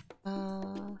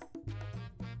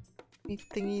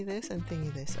 Thingy this and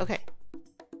thingy this. Okay.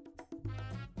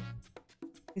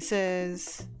 He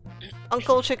says,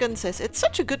 Uncle Chicken says, it's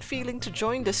such a good feeling to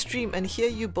join the stream and hear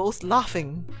you both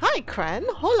laughing. Hi, Cran.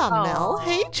 Hola, Mel. Aw.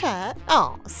 Hey, chat.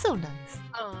 Oh, so nice.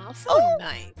 Oh, so Oh.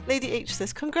 nice. Lady H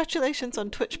says, congratulations on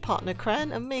Twitch partner,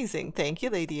 Cran. Amazing. Thank you,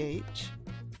 Lady H.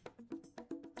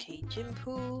 Okay,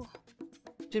 Jinpoo.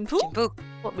 Jinpoo? Jinpoo.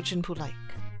 What would Jinpoo like?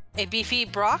 A beefy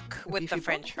brock A with beefy the brock?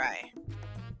 french fry.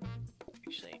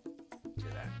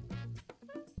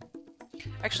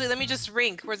 Actually, let me just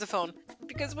ring. Where's the phone?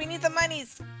 Because we need the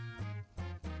monies.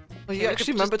 Oh, you we could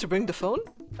actually remember to bring the phone?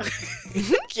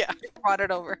 Yeah, I brought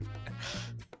it over.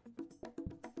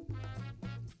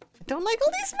 I don't like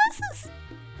all these messes.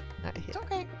 Right here. It's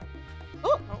okay.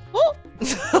 Oh, oh.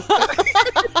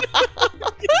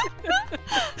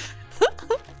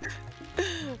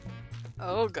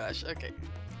 Oh gosh, okay.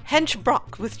 Hench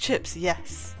Brock with chips,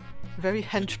 yes. Very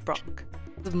hench Brock.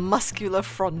 The muscular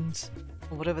fronds,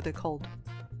 or whatever they're called.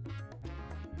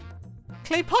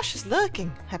 Clay Posh is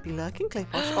lurking. Happy lurking, Clay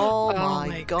Posh. Oh, Oh my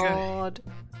my god.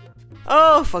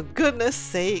 Oh, for goodness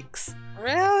sakes.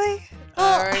 Really?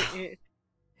 Oh, Alright, here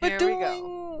we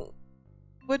go.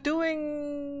 We're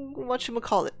doing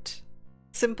whatchamacallit.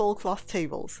 Simple cloth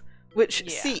tables, which Yeah.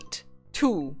 seat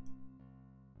 2.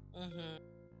 Mm-hmm.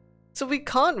 So we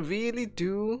can't really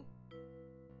do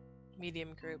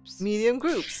Medium groups. medium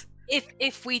groups.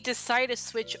 If we decide to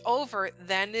switch over,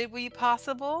 then it would be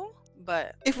possible,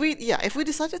 but... If we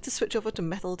decided to switch over to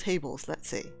metal tables, let's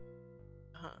say,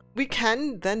 Uh-huh. we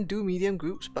can then do medium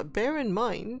groups, but bear in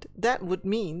mind that would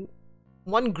mean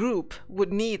one group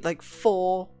would need like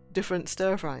 4 different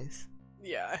stir fries.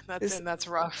 Yeah, It's- that's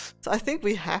rough. So I think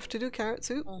we have to do carrot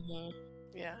soup. Mm-hmm.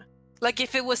 Yeah. Like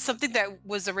if it was something that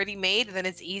was already made, then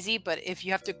it's easy, but if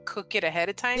you have to cook it ahead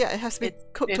of time, Yeah, it has to be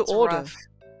cooked to it's order. rough.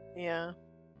 Yeah.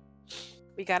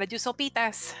 We gotta do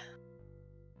sopitas.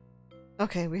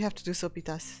 Okay, we have to do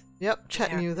sopitas. Yep, chat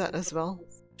Yeah. knew that as well.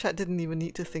 Chat didn't even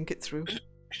need to think it through.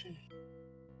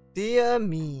 Dear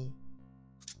me.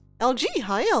 LG,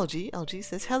 hi LG. LG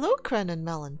says, hello, Cran and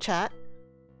Melon. Chat.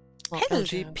 Well, Hello.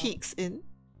 LG peeks in.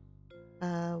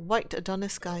 White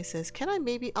Adonis guy says, can I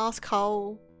maybe ask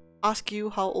you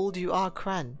how old you are,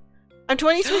 Cran? I'm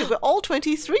 23. We're all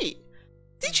 23.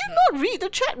 Did you not read the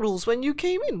chat rules when you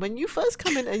came in? When you first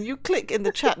come in and you click in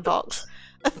the chat box,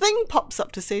 a thing pops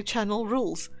up to say channel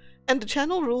rules. And the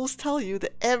channel rules tell you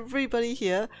that everybody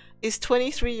here is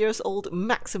 23 years old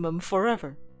maximum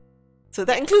forever. So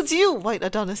that includes you, White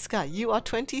Adonis Sky. You are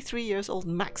 23 years old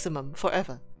maximum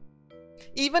forever.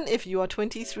 Even if you are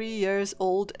 23 years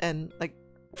old and like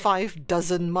 5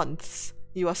 dozen months,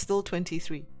 you are still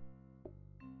 23.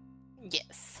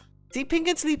 Yes. See, Pink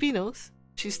and Sleepy knows.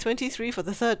 She's 23 for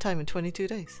the 3rd time in 22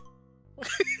 days.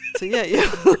 So yeah,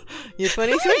 you're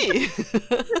 23.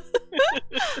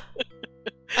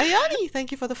 Ayani,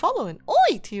 thank you for the follow, and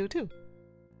oi to you too.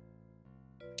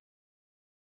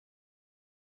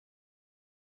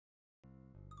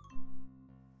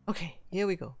 Okay, here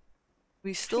we go.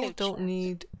 We still Flute don't chat.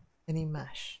 need any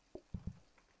mash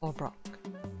or brock.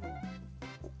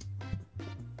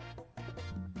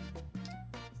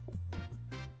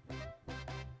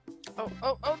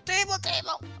 Oh, table!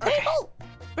 Table!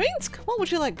 Brainsk! What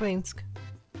would you like, Brainsk?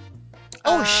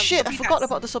 Oh shit, I forgot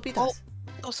about the sopitas.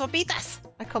 Oh, sopitas!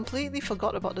 I completely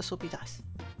forgot about the sopitas.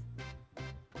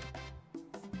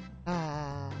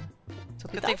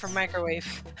 Good thing for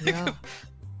microwave. Yeah.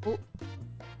 Oh.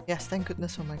 Yes, thank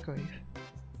goodness for microwave.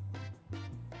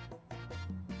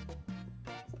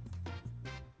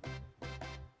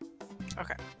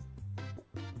 Okay.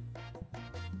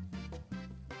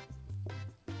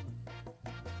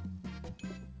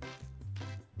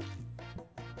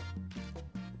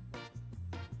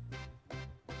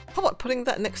 How about putting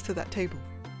that next to that table?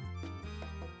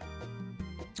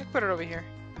 I'll put it over here.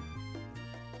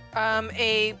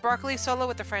 A broccoli solo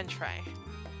with the French fry.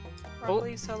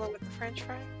 Broccoli solo with the French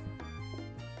fry.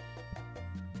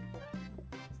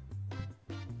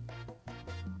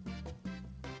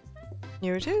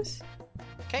 Here it is.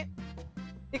 Okay.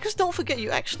 Because don't forget,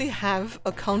 you actually have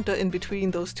a counter in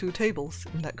between those two tables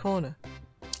in that corner.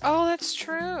 Oh, that's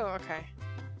true. Okay.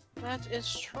 That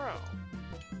is true.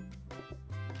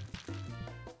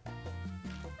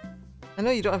 I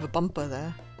know you don't have a bumper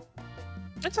there.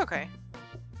 It's okay.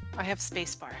 I have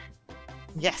spacebar.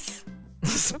 Yes!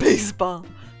 Spacebar.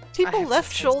 People have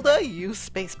left spacebar. shoulder, use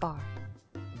spacebar.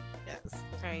 Yes.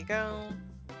 There you go.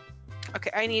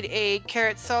 Okay, I need a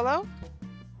carrot solo.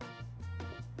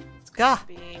 Gah!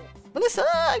 Be... Melissa,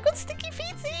 I got sticky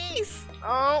feetsies!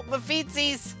 Oh, the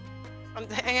feetsies! I'm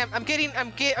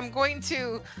going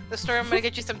to the store. I'm gonna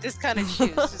get you some discounted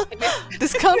shoes. Just give me-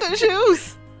 Discounted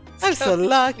shoes! I'm so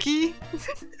lucky!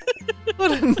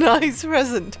 What a nice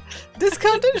present!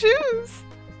 Discounted shoes!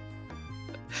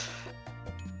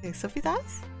 Okay,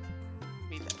 Sofitas?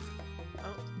 Read that.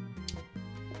 Oh,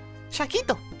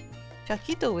 Shakito!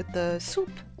 Shakito with the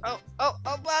soup.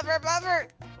 blubber!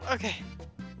 Okay.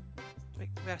 We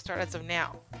gotta start as of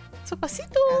now.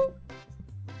 Sopacito!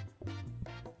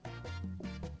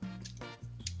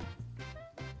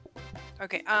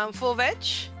 Okay, full veg.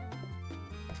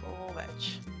 Full veg.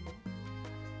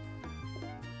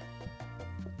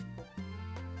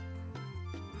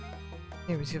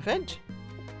 Here is your veg.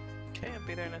 Okay, I'll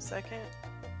be there in a second.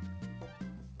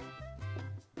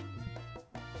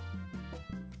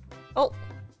 Oh!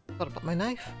 Forgot about my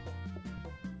knife.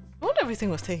 I wonder everything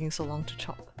was taking so long to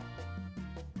chop.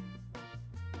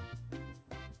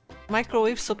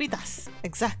 Microwave sopitas.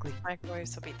 Exactly. Microwave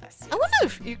sopitas. I wonder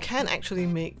if you can actually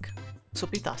make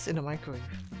sopitas in a microwave.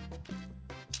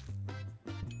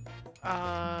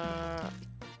 That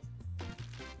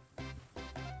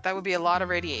would be a lot of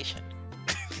radiation.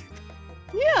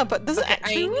 Yeah, but does it Okay,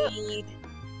 actually work?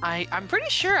 I'm pretty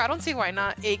sure. I don't see why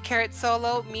not. A carrot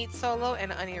solo, meat solo,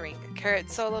 and an onion ring. Carrot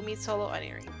solo, meat solo,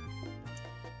 onion ring.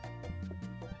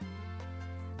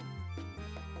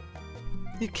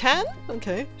 You can?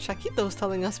 Okay. Shakito's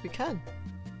telling us we can.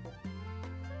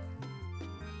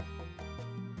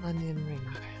 Onion ring.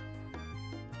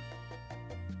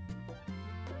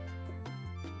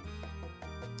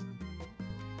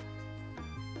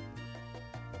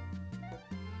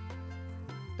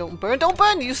 Don't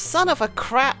burn, you son of a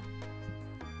crap!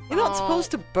 You're not supposed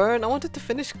to burn. I wanted to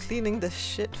finish cleaning this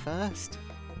shit first.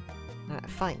 Alright,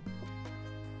 fine.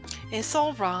 It's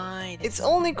alright. It's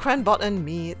only Cranbot and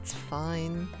me, it's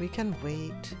fine. We can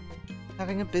wait.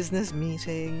 Having a business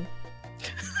meeting.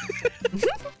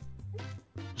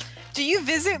 Do you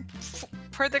visit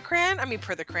per the cran? I mean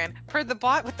per the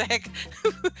bot? What the heck?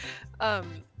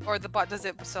 Or the bot does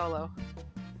it solo?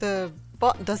 The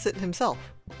bot does it himself.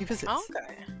 He visits.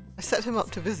 Okay. I set him up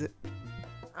to visit.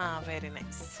 Ah, very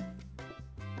nice.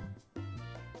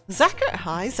 Zacher,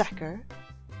 hi Zacher.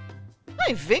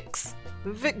 Hi Vix.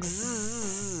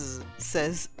 Vix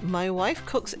says, my wife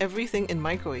cooks everything in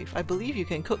microwave. I believe you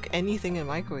can cook anything in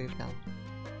microwave now.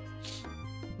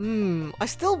 I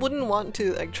still wouldn't want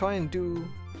to like try and do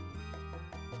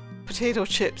potato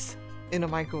chips in a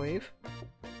microwave.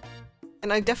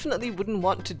 And I definitely wouldn't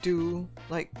want to do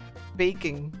like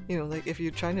baking, you know, like if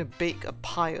you're trying to bake a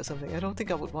pie or something. I don't think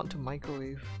I would want to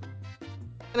microwave.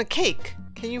 And a cake!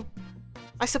 Can you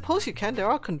I suppose you can. There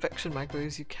are convection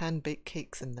microwaves. You can bake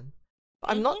cakes in them.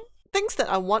 I'm not... Things that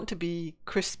I want to be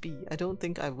crispy, I don't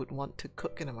think I would want to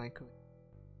cook in a microwave.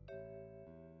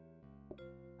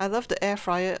 I love the air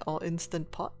fryer or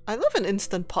instant pot. I love an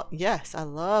instant pot, yes. I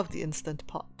love the instant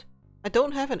pot. I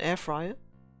don't have an air fryer.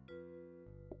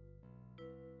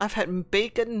 I've had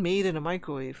bacon made in a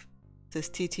microwave. Says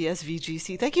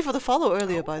TTSVGC. Thank you for the follow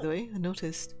earlier, by the way. I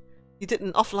noticed. You did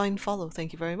an offline follow.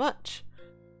 Thank you very much.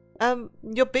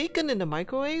 Your bacon in the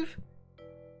microwave?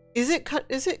 Does it come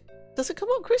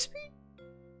out crispy?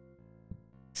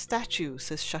 Statue,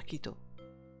 says Shakito.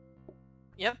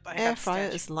 Yep, I Air fryer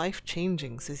is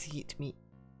life-changing, says Yeet Meat.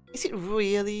 Is it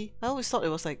really? I always thought it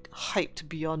was like hyped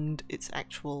beyond its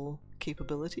actual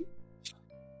capability.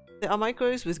 There are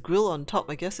microwaves with grill on top.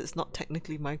 I guess it's not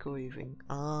technically microwaving.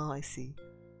 Ah, I see.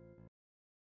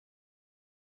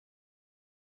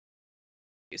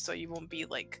 So you won't be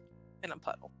like in a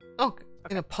puddle. Oh, okay.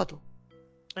 In a puddle.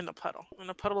 In a puddle. In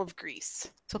a puddle of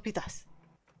grease. Sopitas.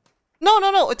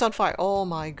 No, it's on fire. Oh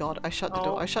my god, I shut the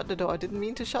door. I shut the door. I didn't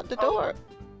mean to shut the door.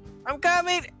 I'm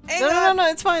coming! No,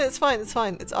 it's fine. It's fine.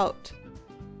 It's out.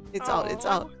 It's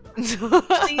out.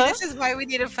 See, this is why we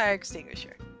need a fire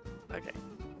extinguisher. Okay,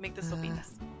 make the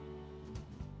sopitas.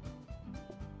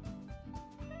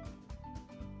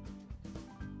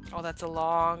 Oh, that's a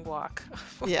long walk.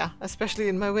 Yeah, especially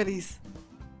in my willies.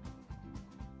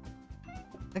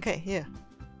 Okay, here.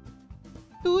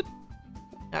 Dude.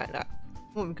 Alright.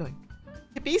 Where are we going?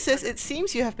 Hippie says, it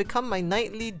seems you have become my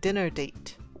nightly dinner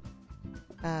date.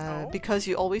 Because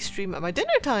you always stream at my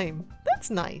dinner time. That's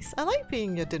nice. I like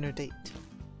being your dinner date.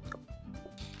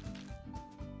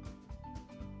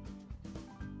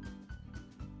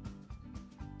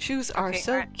 Shoes are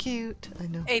so cute. I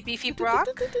know. Hey, Beefy Brock.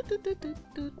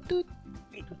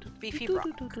 Beefy Brock.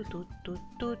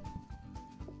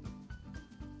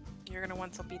 You're gonna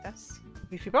want some pitas.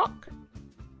 Beefy Brock.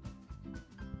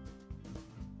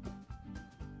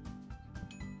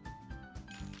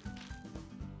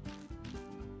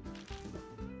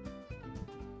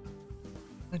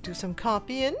 I'll do some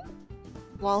copying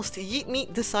whilst Yeet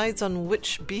Meat decides on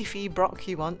which Beefy Brock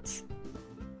he wants.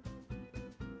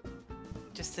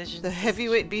 Decision. The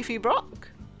heavyweight Beefy Brock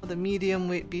or the medium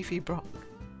weight Beefy Brock?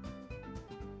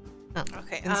 Oh,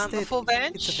 okay, a full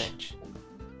veg. It's a veg.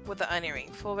 With the onion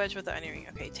ring. Full veg with the onion ring.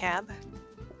 Okay, tab.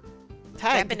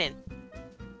 Tag. Tapping in.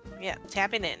 Yeah,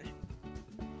 tapping in.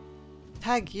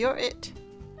 Tag, you're it.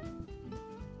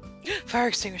 Fire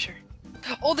extinguisher.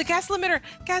 Oh, the gas limiter!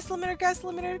 Gas limiter, gas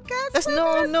limiter, gas There's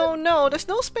limiter! No, there's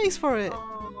no space for it.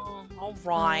 Oh,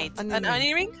 alright. An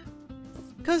onion ring?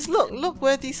 Because look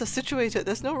where these are situated.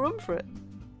 There's no room for it.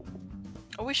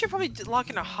 Oh, we should probably lock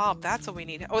in a hob. That's what we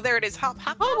need. Oh, there it is. Hop.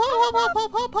 Hob.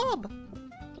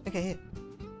 Okay, here.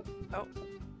 Oh.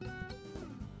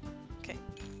 Okay.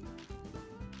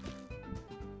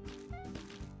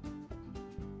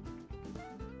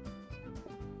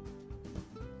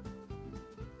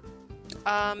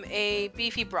 A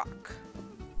Beefy Brock.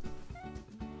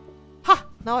 Ha!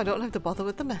 Now I don't have to bother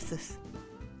with the messes.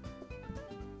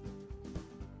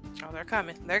 Oh, they're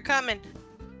coming. They're coming.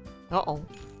 Uh-oh.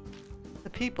 The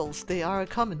peoples, they are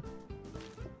a-coming.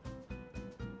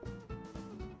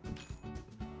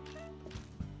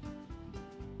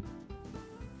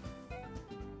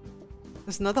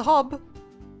 There's another hob.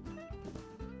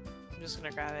 I'm just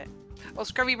gonna grab it. Oh,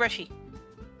 scrubby brushy.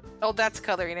 Oh, that's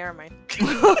coloring. Never mind.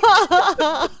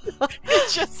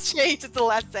 It just changed at the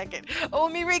last second. Oh,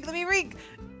 let me rig.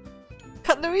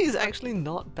 Cutlery is actually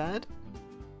not bad.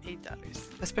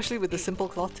 $8. Especially with the simple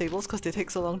cloth tables because they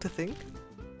take so long to think.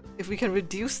 If we can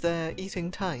reduce their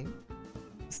eating time,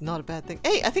 it's not a bad thing.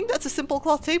 Hey, I think that's a simple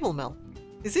cloth table, Mel.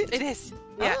 Is it? It is.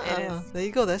 Yeah, it is. There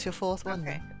you go. That's your fourth one.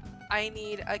 Okay. I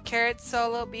need a carrot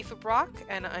solo, beef brock,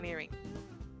 and an onion ring.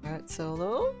 Carrot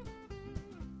solo.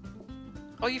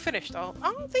 Oh, you finished. Oh,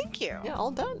 thank you. Yeah,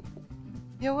 all done.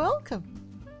 You're welcome.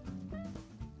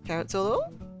 Carrot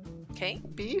solo. Okay.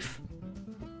 Beef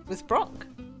with brock.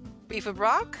 Beef with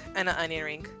brock and an onion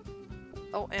ring.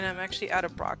 Oh, and I'm actually out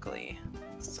of broccoli,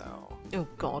 so. Oh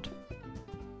God.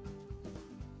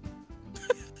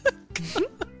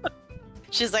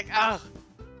 She's like, oh.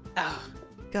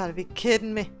 Gotta be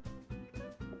kidding me.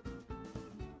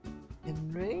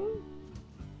 And ring.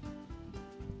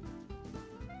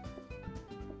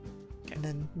 Okay. And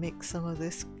then make some of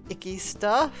this icky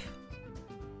stuff.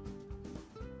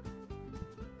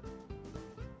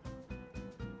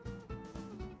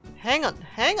 Hang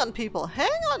on people, hang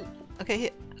on! Okay, here.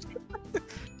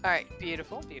 Alright,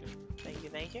 beautiful. Thank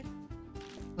you.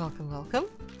 Welcome.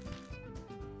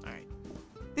 Alright.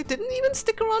 They didn't even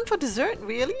stick around for dessert,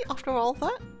 really? After all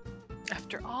that?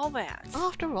 After all that.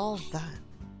 After all that.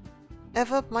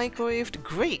 Ever microwaved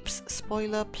grapes?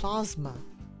 Spoiler plasma.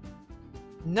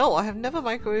 No, I have never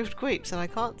microwaved grapes and I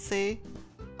can't say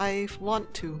I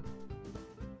want to.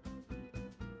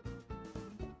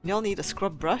 Y'all need a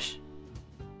scrub brush?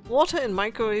 Water in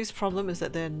microwaves' problem is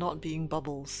that there are not being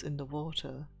bubbles in the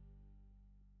water.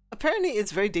 Apparently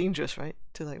it's very dangerous, right?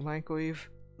 To like microwave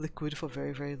liquid for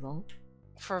very, very long.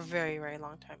 For a very, very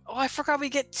long time. Oh, I forgot we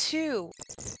get 2!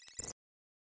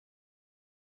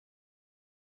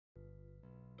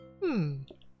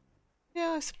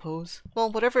 Yeah, I suppose.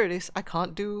 Well, whatever it is, I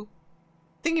can't do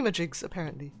thingamajigs,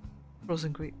 apparently.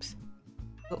 Frozen grapes.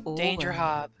 Oh, Danger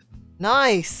Hob.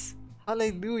 Nice!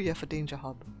 Hallelujah for Danger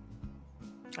Hob.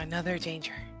 Another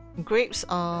danger. Grapes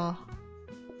are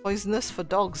poisonous for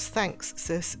dogs, thanks,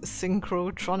 says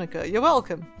Synchrotronica. You're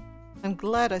welcome. I'm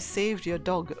glad I saved your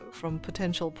dog from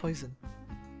potential poison.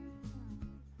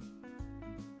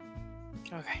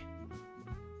 Okay.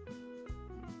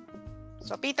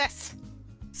 Sopitas!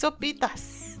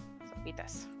 Sopitas!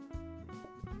 Sopitas.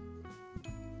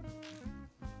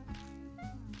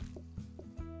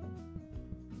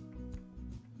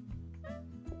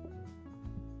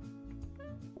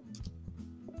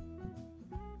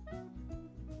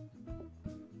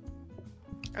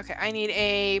 Okay, I need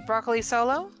a broccoli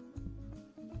solo.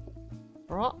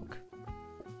 Brock?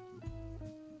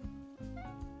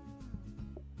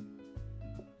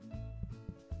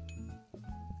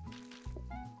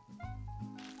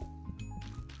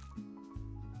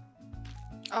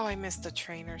 Oh, I missed the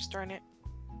trainers, darn it.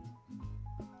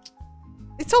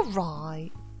 It's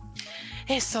alright.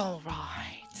 It's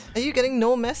alright. Are you getting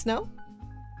no mess now?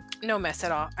 No mess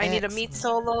at all. I need a meat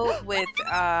solo with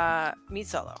meat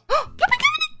solo. Blooping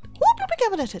cabinet! Oh, blooping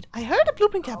cabineted! I heard a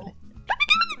blooping cabinet. Blooping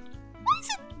cabinet! What is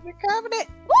it? Your cabinet!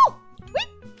 Oh! Wait!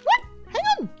 What? Hang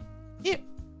on! Here.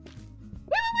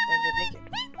 Thank you.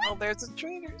 Oh, there's the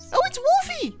trainers. Oh, it's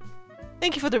Wolfie!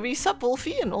 Thank you for the resub,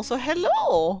 Wolfie, and also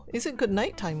hello! Is it good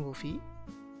night time, Wolfie?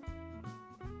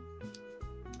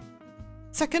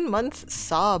 Second month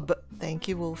sub. Thank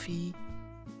you, Wolfie.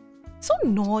 So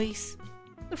nice.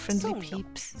 The friendly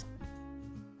peeps.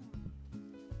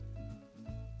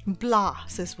 Blah,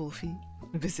 says Wolfie.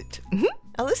 Visit.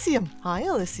 Elysium. Hi,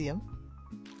 Elysium.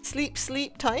 Sleep,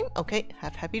 sleep time. Okay,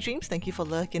 have happy dreams. Thank you for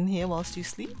lurking here whilst you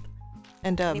sleep.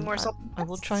 And I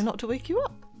will try not to wake you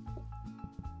up.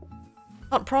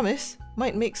 Can't promise.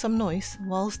 Might make some noise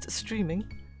whilst streaming.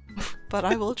 But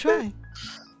I will try.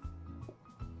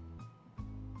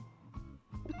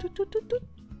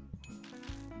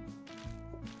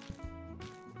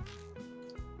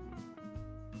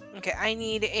 Okay, I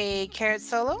need a carrot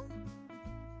solo.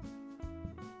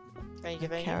 Thank you.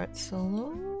 Carrot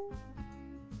solo.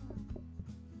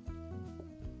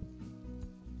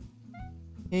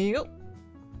 Here you go.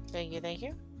 Thank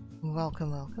you.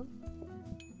 Welcome, welcome.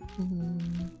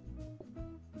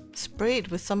 Sprayed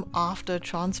with some after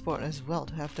transport as well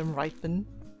to have them ripen.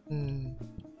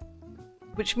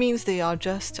 Which means they are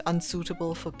just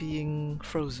unsuitable for being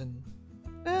frozen.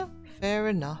 Well, fair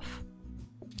enough.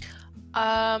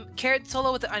 Carrot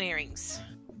solo with the onion rings.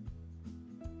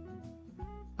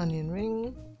 Onion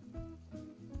ring.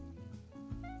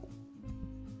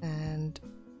 And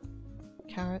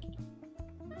carrot.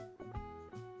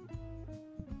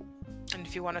 And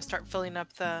if you want to start filling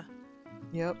up the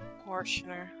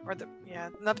portioner, or the,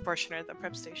 not the portioner, the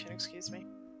prep station, excuse me.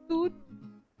 Food.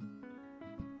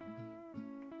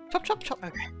 Chop, chop, chop.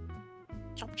 Okay.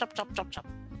 Chop, chop, chop, chop, chop.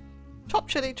 Chop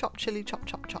chili, chop chili, chop,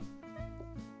 chop, chop.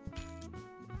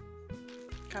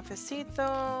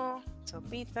 Cafecito,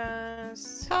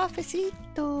 sopitas.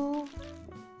 Cafecito.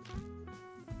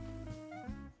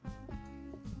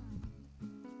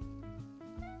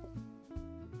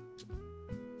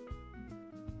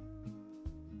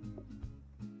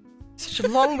 Such a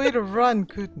long way to run,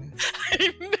 goodness.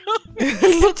 I know.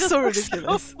 It looks so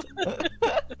ridiculous.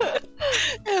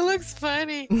 It looks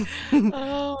funny.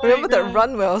 Oh, remember that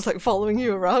run where I was like following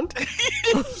you around?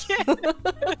 Yeah.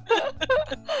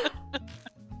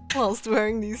 Whilst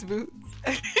wearing these boots.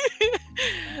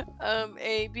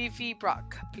 A beefy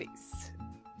Brock, please.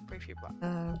 Beefy Brock.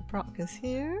 Brock is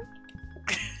here.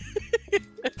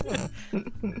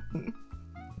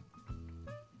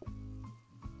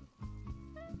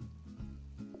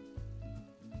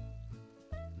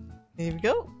 Here we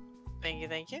go.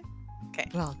 Thank you. Okay.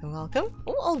 Welcome, welcome.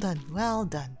 Oh, all done. Well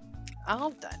done. All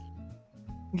done.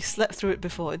 You slept through it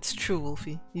before. It's true,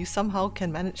 Wolfie. You somehow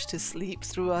can manage to sleep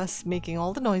through us making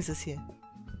all the noises here.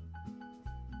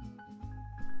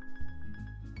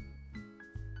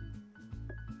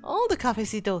 All the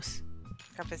cafecitos.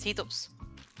 Cafecitos.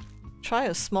 try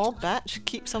a small batch,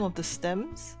 keep some of the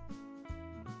stems.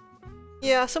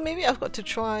 Yeah, so maybe I've got to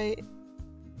try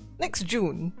next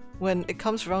June, when it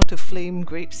comes around to flame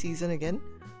grape season again.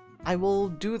 I will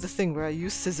do the thing where I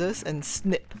use scissors and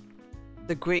snip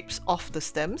the grapes off the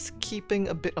stems, keeping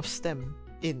a bit of stem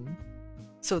in,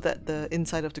 so that the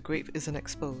inside of the grape isn't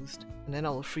exposed. And then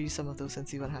I'll freeze some of those and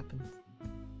see what happens.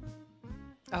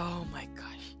 Oh my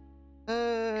gosh.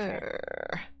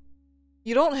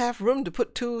 You don't have room to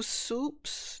put 2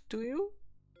 soups, do you?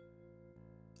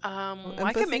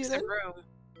 I can make some room.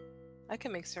 I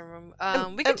can make some room.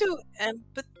 We could do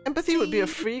empathy. Empathy would be a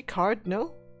free card,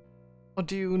 no? Or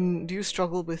do you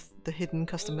struggle with the hidden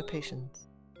customer patience?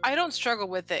 I don't struggle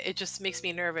with it. It just makes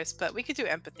me nervous. But we could do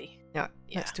empathy. Yeah,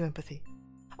 let's do empathy.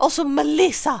 Also,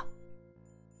 Melissa!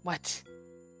 What?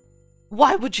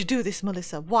 Why would you do this,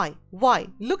 Melissa? Why? Why?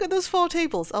 Look at those 4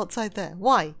 tables outside there.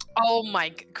 Why? Oh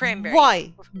my... Cranberry.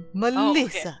 Why?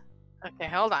 Melissa. Oh, okay,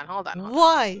 hold on.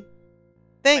 Why?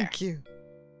 Thank you.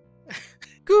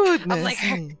 Goodness I'm like,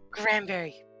 me.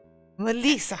 Cranberry.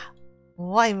 Melissa.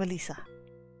 Why, Melissa?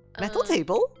 Metal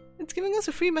table? It's giving us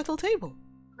a free metal table.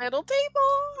 Metal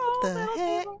table. What the heck?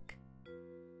 Table.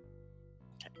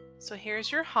 Okay, so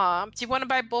here's your hop. Do you want to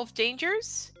buy both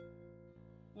dangers?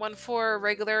 One for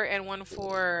regular and one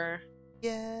for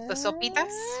the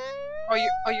sopitas? Or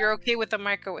you're okay with the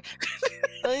microwave?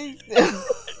 I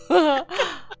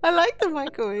like the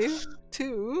microwave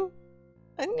too.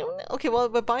 Okay, well,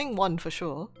 we're buying one for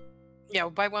sure. Yeah,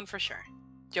 we'll buy one for sure.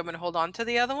 Do you want me to hold on to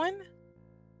the other one?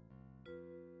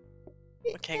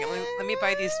 Okay, let me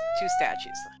buy these 2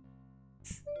 statues.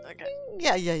 Okay.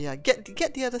 Yeah.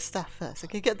 Get the other stuff first.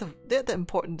 Okay, get the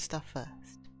important stuff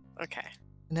first. Okay.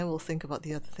 And then we'll think about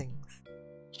the other things.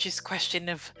 Just questioning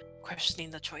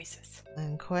the choices.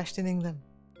 And questioning them.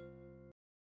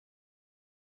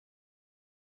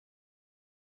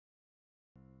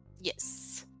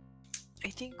 Yes. I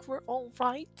think we're all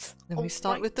right. Then we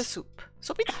start with the soup.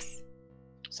 Sopitas.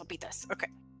 Sopitas. Okay.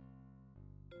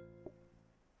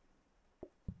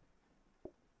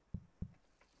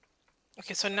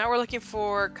 Okay, so now we're looking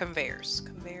for conveyors.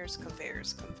 Conveyors.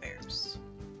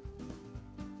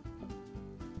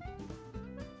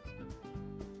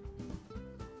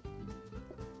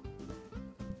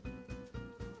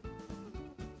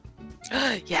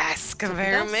 Yes,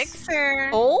 conveyor mixer.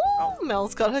 Oh,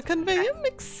 Mel's got her conveyor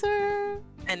mixer.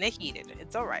 And they heated.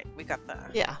 It's all right. We got the...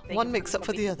 Yeah, one mix up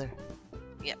for the other.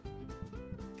 Yep.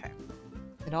 Okay.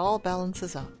 It all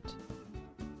balances out.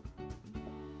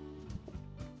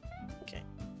 Okay.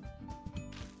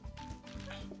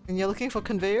 And you're looking for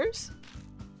conveyors?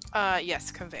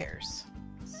 Yes, conveyors.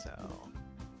 So...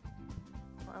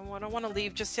 I don't want to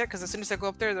leave just yet, because as soon as I go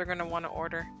up there, they're going to want to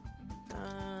order.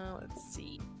 Let's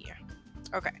see here.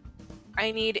 Okay.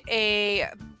 I need a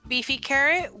beefy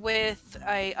carrot with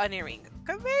a onion ring.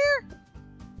 Conveyor!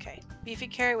 Okay. Beefy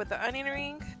carrot with the onion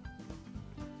ring.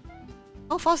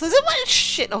 How fast does it burn?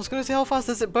 Shit! I was going to say how fast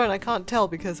does it burn? I can't tell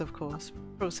because, of course,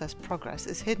 process progress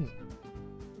is hidden.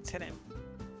 It's hidden.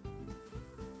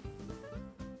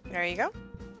 There you go.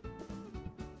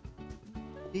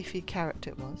 Beefy carrot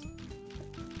it was.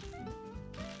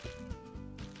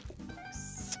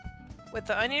 With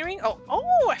the onion ring?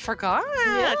 Oh, I forgot.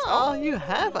 Yeah, oh, you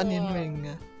have onion ring.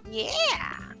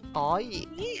 Yeah. Oh, yeah.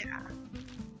 Yeah.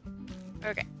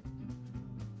 Okay.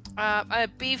 A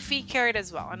beefy carrot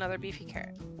as well. Another beefy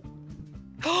carrot.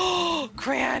 Oh,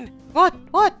 Cran! What?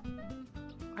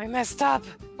 I messed up.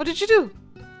 What did you do?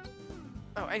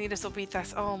 Oh, I need a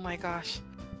sopitas. Oh my gosh.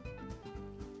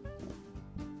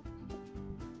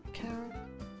 Carrot.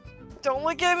 Don't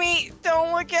look at me!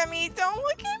 Don't look at me! Don't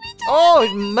look at me! Oh,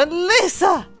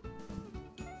 Melissa!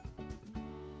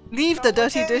 Leave the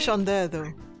dirty dish on there,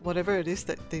 though. Whatever it is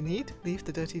that they need, leave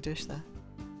the dirty dish there.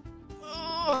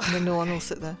 And then no one will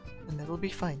sit there, and it'll be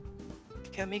fine.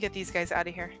 Okay, let me get these guys out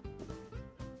of here.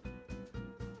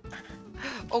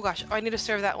 Oh gosh, I need to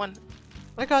serve that one.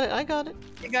 I got it.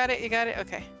 You got it?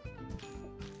 Okay.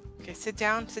 Okay, sit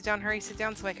down, hurry, sit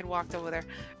down so I can walk over there.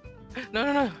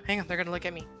 No, hang on, they're gonna look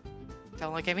at me.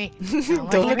 Don't look at me.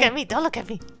 Don't look at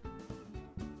me.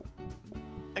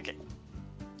 Okay.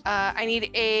 I need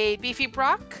a beefy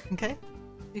brock. Okay.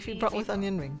 Beefy brock with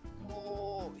onion ring.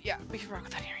 Oh, yeah, beefy brock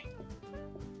with onion ring.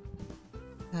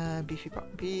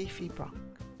 Beefy brock.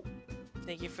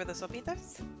 Thank you for the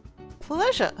sopitas.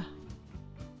 Pleasure.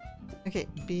 Okay,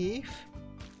 beef,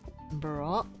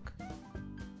 brock.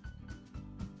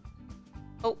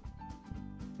 Oh.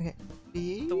 Okay,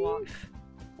 beef. The walk.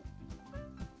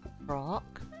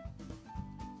 Brock.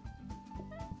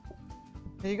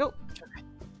 There you go.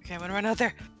 Okay, I'm gonna run out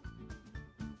there.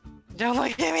 Don't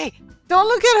look at me! Don't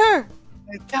look at her!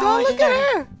 Don't look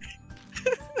at her!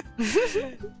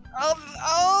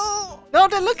 Oh! No,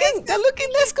 they're looking! They're looking!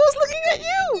 Nesco's looking at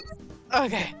you!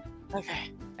 Okay.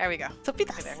 Okay. There we go. Sopitas.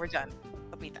 Okay, there, we're done.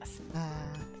 Sopitas.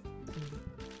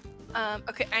 Uh,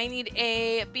 Okay, I need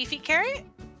a beefy carrot.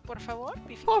 Por favor.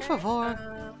 Beefy Por carrot.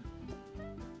 favor.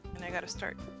 And I gotta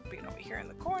start being over here in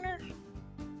the corner.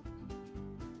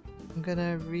 I'm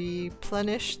gonna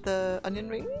replenish the onion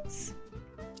rings.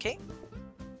 Okay.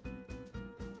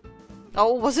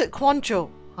 Oh, was it Quancho?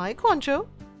 Hi, Quancho.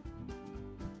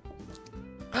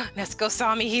 Nesco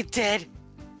saw me, he did.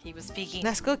 He was peeking.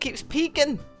 Nesco keeps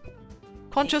peeking.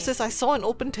 Quancho Peeking. says, I saw an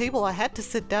open table, I had to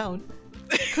sit down.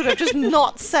 Could have just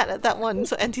not sat at that one,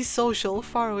 so antisocial,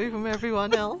 far away from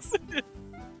everyone else.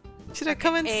 Should have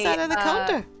come and sat at the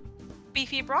counter.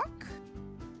 Beefy brock.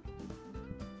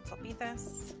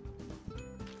 Sopitas.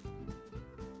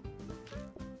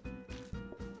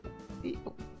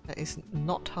 Oh, that is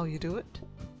not how you do it.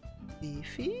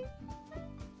 Beefy.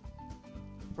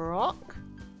 Brock.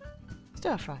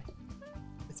 Stir fry.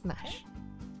 With mash.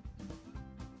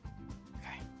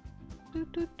 Okay. Do,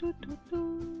 do, do, do,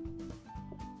 do.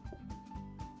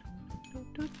 Do,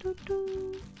 do, do,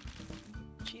 do.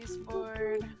 Cheese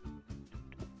board.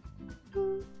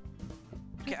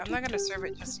 Okay, I'm not gonna serve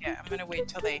it just yet. I'm gonna wait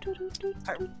till they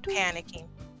start panicking.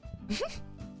 It's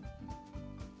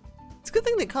a good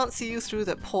thing they can't see you through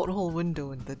that porthole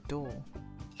window in the door.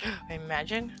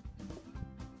 Imagine.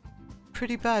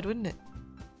 Pretty bad, wouldn't it?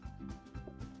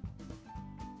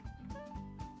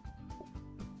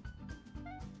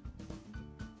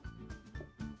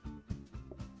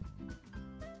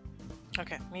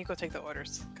 Okay, let me go take the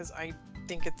orders because I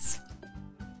think it's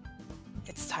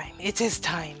time. It is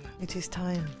time. It is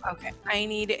time. Okay, I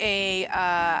need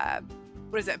a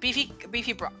what is that?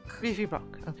 Beefy brock. Beefy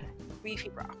Brock, okay. Beefy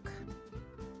brock.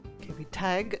 Okay, we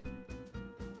tag.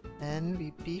 And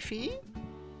we beefy.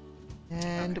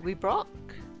 And Okay. we brock.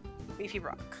 Beefy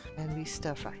brock. And we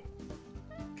stir fry.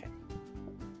 Okay.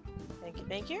 Thank you.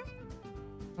 Thank you.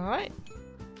 Alright.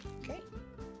 Okay.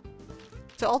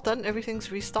 So all done,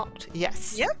 everything's restocked?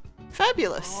 Yes. Yep.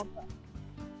 Fabulous. All done.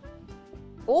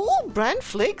 All brand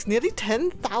flakes, nearly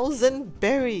 10,000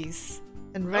 berries.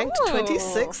 And ranked Oh.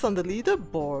 26th on the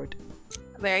leaderboard.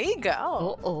 There you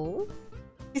go. Uh-oh.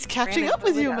 He's catching Brandon up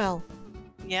with pulled it you, up. Mel.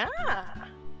 Yeah.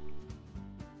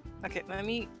 Okay, let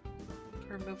me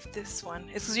remove this one.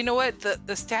 It's because you know what?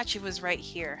 The statue was right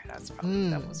here. That's probably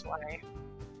that was why.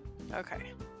 Okay.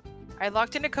 I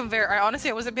locked in a conveyor. I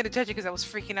wasn't paying attention because I was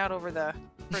freaking out over the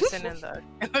person in the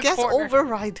Guess corner.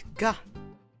 override. Gah.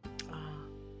 Ah,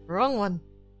 Wrong one.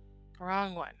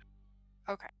 wrong one.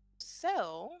 Okay.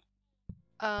 So,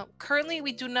 currently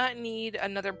we do not need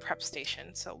another prep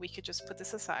station, so we could just put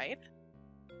this aside.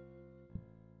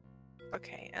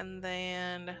 Okay, and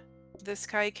then this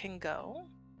guy can go.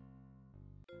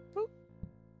 Boop.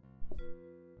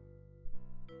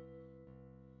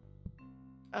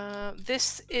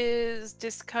 This is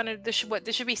discounted. This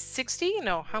should be 60?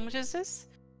 No, how much is this?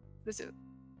 Is it?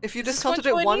 If you Is this discounted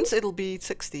it 120? once, it'll be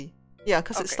 60. Yeah,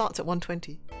 because it Okay. starts at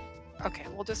 120. Okay,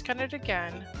 we'll discount it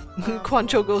again.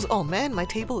 Quancho goes, oh man, my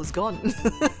table is gone.